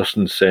the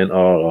Anderson Centre,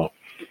 or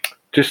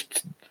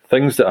just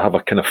things that have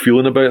a kind of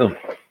feeling about them.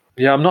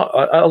 Yeah,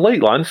 I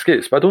like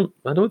landscapes, but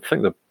I don't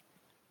think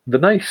they're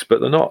nice,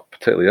 but they're not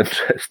particularly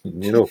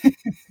interesting,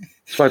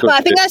 So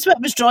I think that's what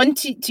was drawn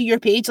to your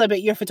page, like,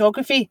 about your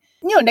photography.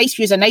 Nice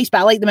views are nice, but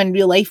I like them in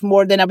real life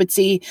more than I would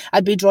say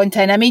I'd be drawn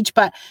to an image.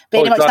 But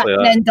very much that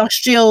kind of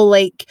industrial,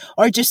 like,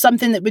 or just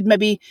something that would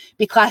maybe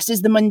be classed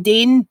as the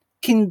mundane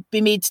can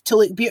be made to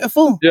look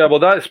beautiful. Yeah, well,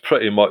 that's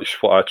pretty much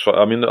what I try.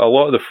 I mean, a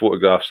lot of the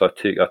photographs I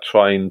take, I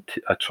try and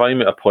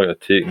make a point of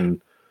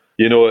taking.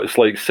 It's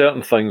like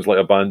certain things like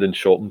abandoned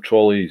shopping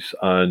trolleys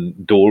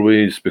and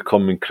doorways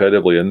become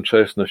incredibly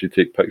interesting if you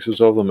take pictures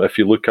of them, if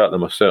you look at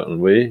them a certain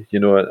way,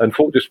 and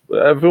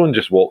everyone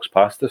just walks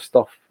past this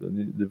stuff.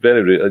 You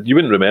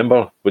wouldn't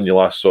remember when you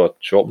last saw a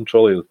shopping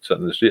trolley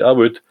sitting in the street.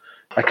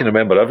 I can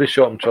remember every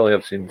shopping trolley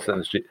I've seen sitting in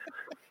the street.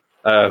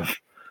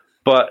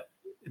 But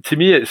to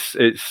me, it's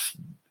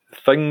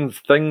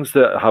things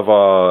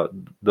that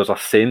there's a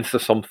sense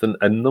of something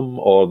in them,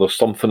 or there's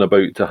something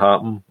about to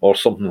happen, or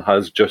something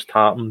has just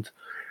happened.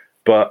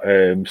 But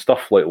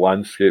stuff like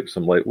landscapes,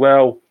 I'm like,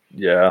 well,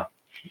 yeah,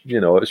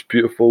 it's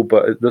beautiful,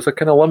 but there's a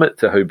kind of limit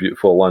to how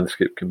beautiful a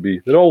landscape can be.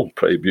 They're all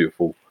pretty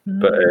beautiful,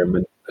 but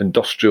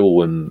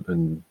industrial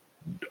and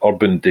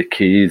urban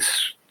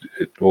decays,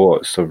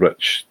 that's a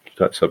rich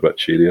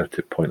area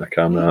to point a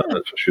camera at,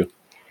 that's for sure.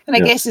 And I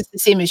guess it's the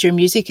same as your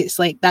music. It's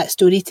like that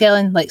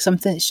storytelling, like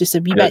something that's just a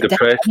wee bit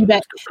different, a wee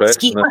bit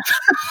skeet.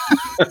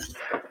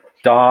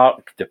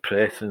 Dark,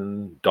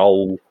 depressing,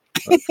 dull.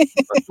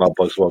 That's my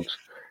buzzwords.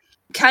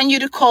 Can you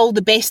recall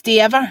the best day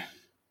ever?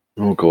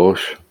 Oh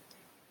gosh.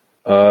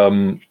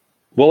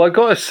 Well, I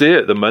got to say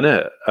at the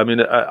minute, I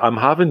mean, I'm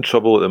having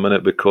trouble at the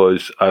minute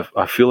because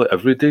I feel like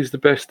every day's the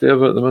best day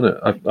ever at the minute.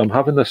 I'm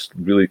having this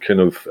really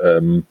kind of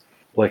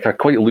like, I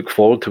quite look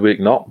forward to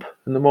waking up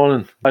in the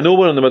morning. I know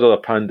we're in the middle of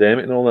a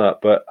pandemic and all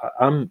that, but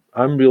I'm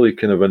really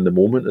kind of in the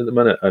moment at the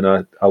minute, and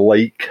I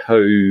like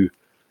how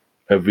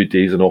every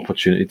day is an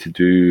opportunity to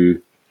do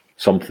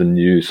something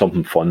new,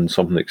 something fun,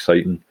 something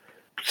exciting.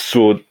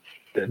 So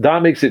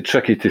that makes it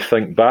tricky to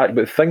think back.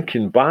 But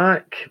thinking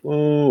back,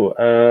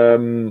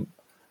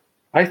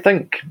 I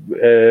think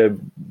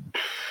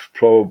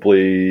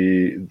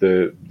probably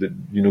the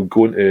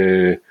going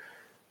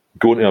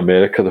to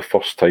America the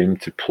first time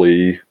to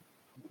play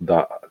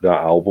that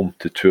album,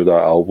 to tour that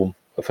album,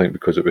 I think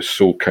because it was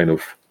so kind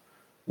of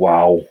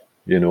wow,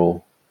 you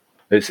know.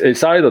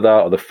 It's either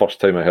that or the first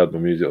time I heard my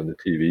music on the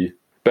TV.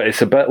 But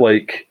it's a bit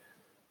like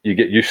you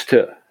get used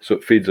to it, so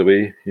it fades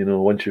away, you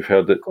know, once you've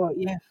heard it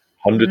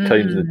 100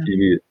 times on the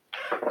TV.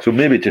 So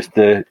maybe just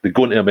the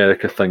going to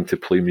America thing to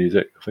play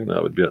music. I think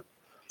that would be it.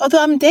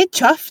 Although I'm dead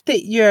chuffed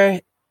that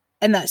you're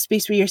in that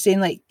space where you're saying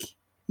like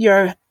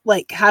you're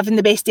like having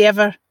the best day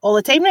ever all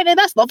the time right now.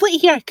 That's lovely to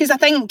hear, because I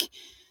think,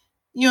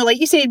 you know, like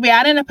you said, we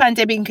are in a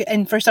pandemic,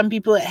 and for some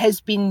people it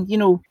has been, you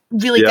know,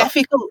 really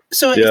difficult.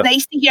 So it's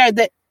nice to hear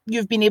that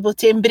you've been able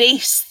to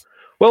embrace.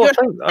 Well,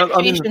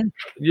 I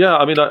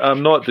mean,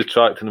 I'm not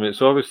detracting them.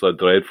 It's obviously a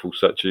dreadful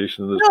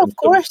situation. No, of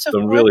course.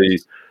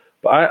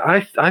 But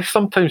I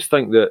sometimes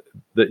think that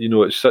you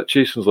know, it's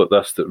situations like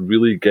this that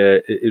really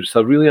it's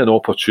really an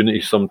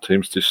opportunity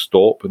sometimes to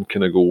stop and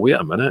kind of go, wait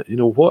a minute, you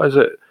know, what is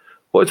it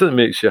that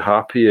makes you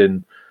happy,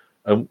 and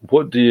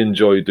what do you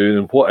enjoy doing,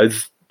 and what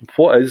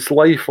is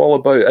life all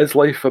about? Is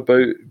life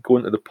about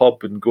going to the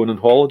pub and going on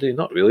holiday?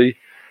 Not really.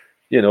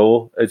 You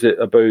know, is it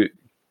about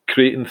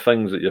creating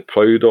things that you're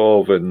proud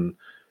of and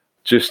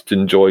just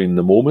enjoying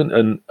the moment?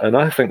 And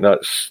I think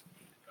that's,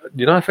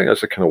 you know, I think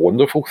that's a kind of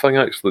wonderful thing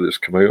actually that's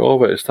come out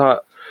of it. It's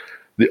that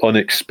the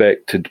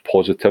unexpected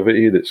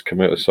positivity that's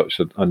come out of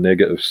such a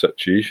negative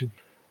situation.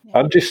 Yeah.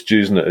 I'm just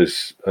using it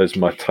as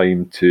my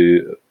time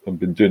to. I've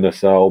been doing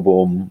this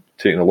album,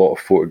 taking a lot of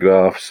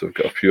photographs. I've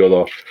got a few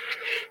other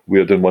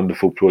weird and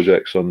wonderful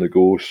projects on the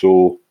go.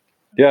 So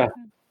yeah,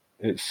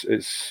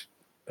 it's.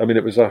 I mean,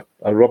 it was a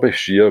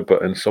rubbish year,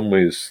 but in some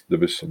ways there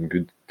was some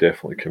good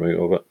definitely came out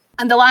of it.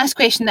 And the last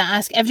question that I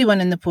ask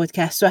everyone in the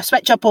podcast, so I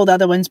switch up all the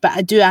other ones, but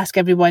I do ask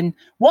everyone,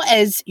 what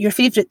is your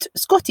favourite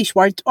Scottish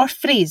word or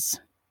phrase?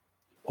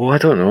 Oh, I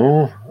don't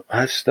know.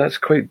 That's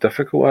quite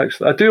difficult,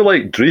 actually. I do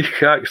like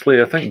dreich,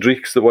 actually. I think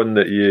dreich's the one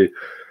that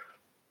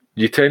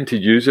you tend to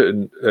use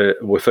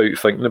it without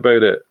thinking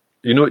about it.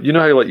 You know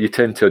how like you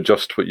tend to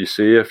adjust what you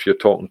say if you're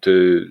talking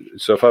to.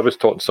 So if I was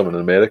talking to someone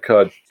in America,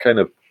 I'd kind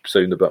of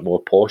sound a bit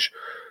more posh.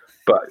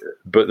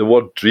 But the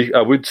word dreich,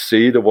 I would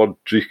say the word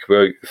dreich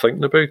without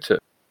thinking about it.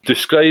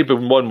 Describe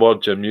in one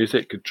word your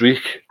music,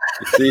 dreich.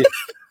 You see,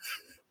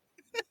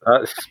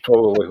 that's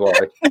probably why.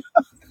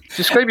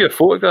 Describe your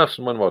photographs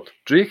in one word,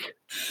 dreich.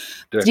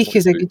 Dreich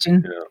is a good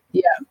one.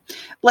 Yeah.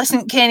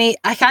 Listen, Kenny,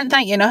 I can't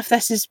thank you enough.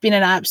 This has been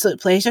an absolute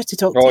pleasure to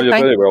talk to you. You're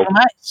thank very you welcome.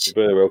 very much.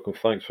 You're very welcome.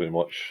 Thanks very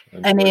much.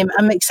 And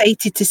I'm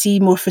excited to see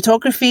more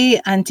photography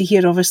and to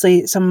hear,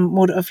 obviously, some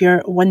more of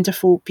your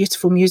wonderful,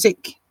 beautiful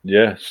music.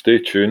 Yeah, stay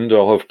tuned.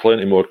 I'll have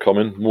plenty more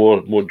coming.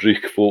 More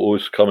dreich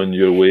photos coming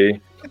your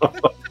way.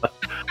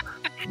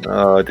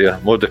 Oh dear,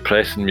 more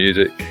depressing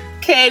music.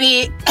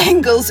 Kenny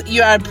Inglis,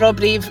 you are bra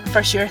brave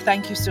for sure.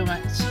 Thank you so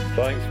much.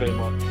 Thanks very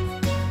much.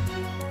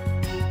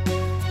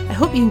 I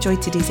hope you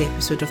enjoyed today's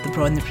episode of The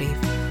Braw and the Brave,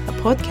 a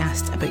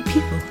podcast about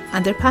people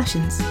and their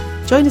passions.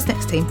 Join us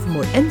next time for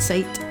more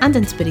insight and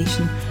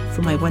inspiration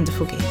from my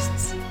wonderful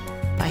guests.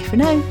 Bye for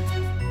now.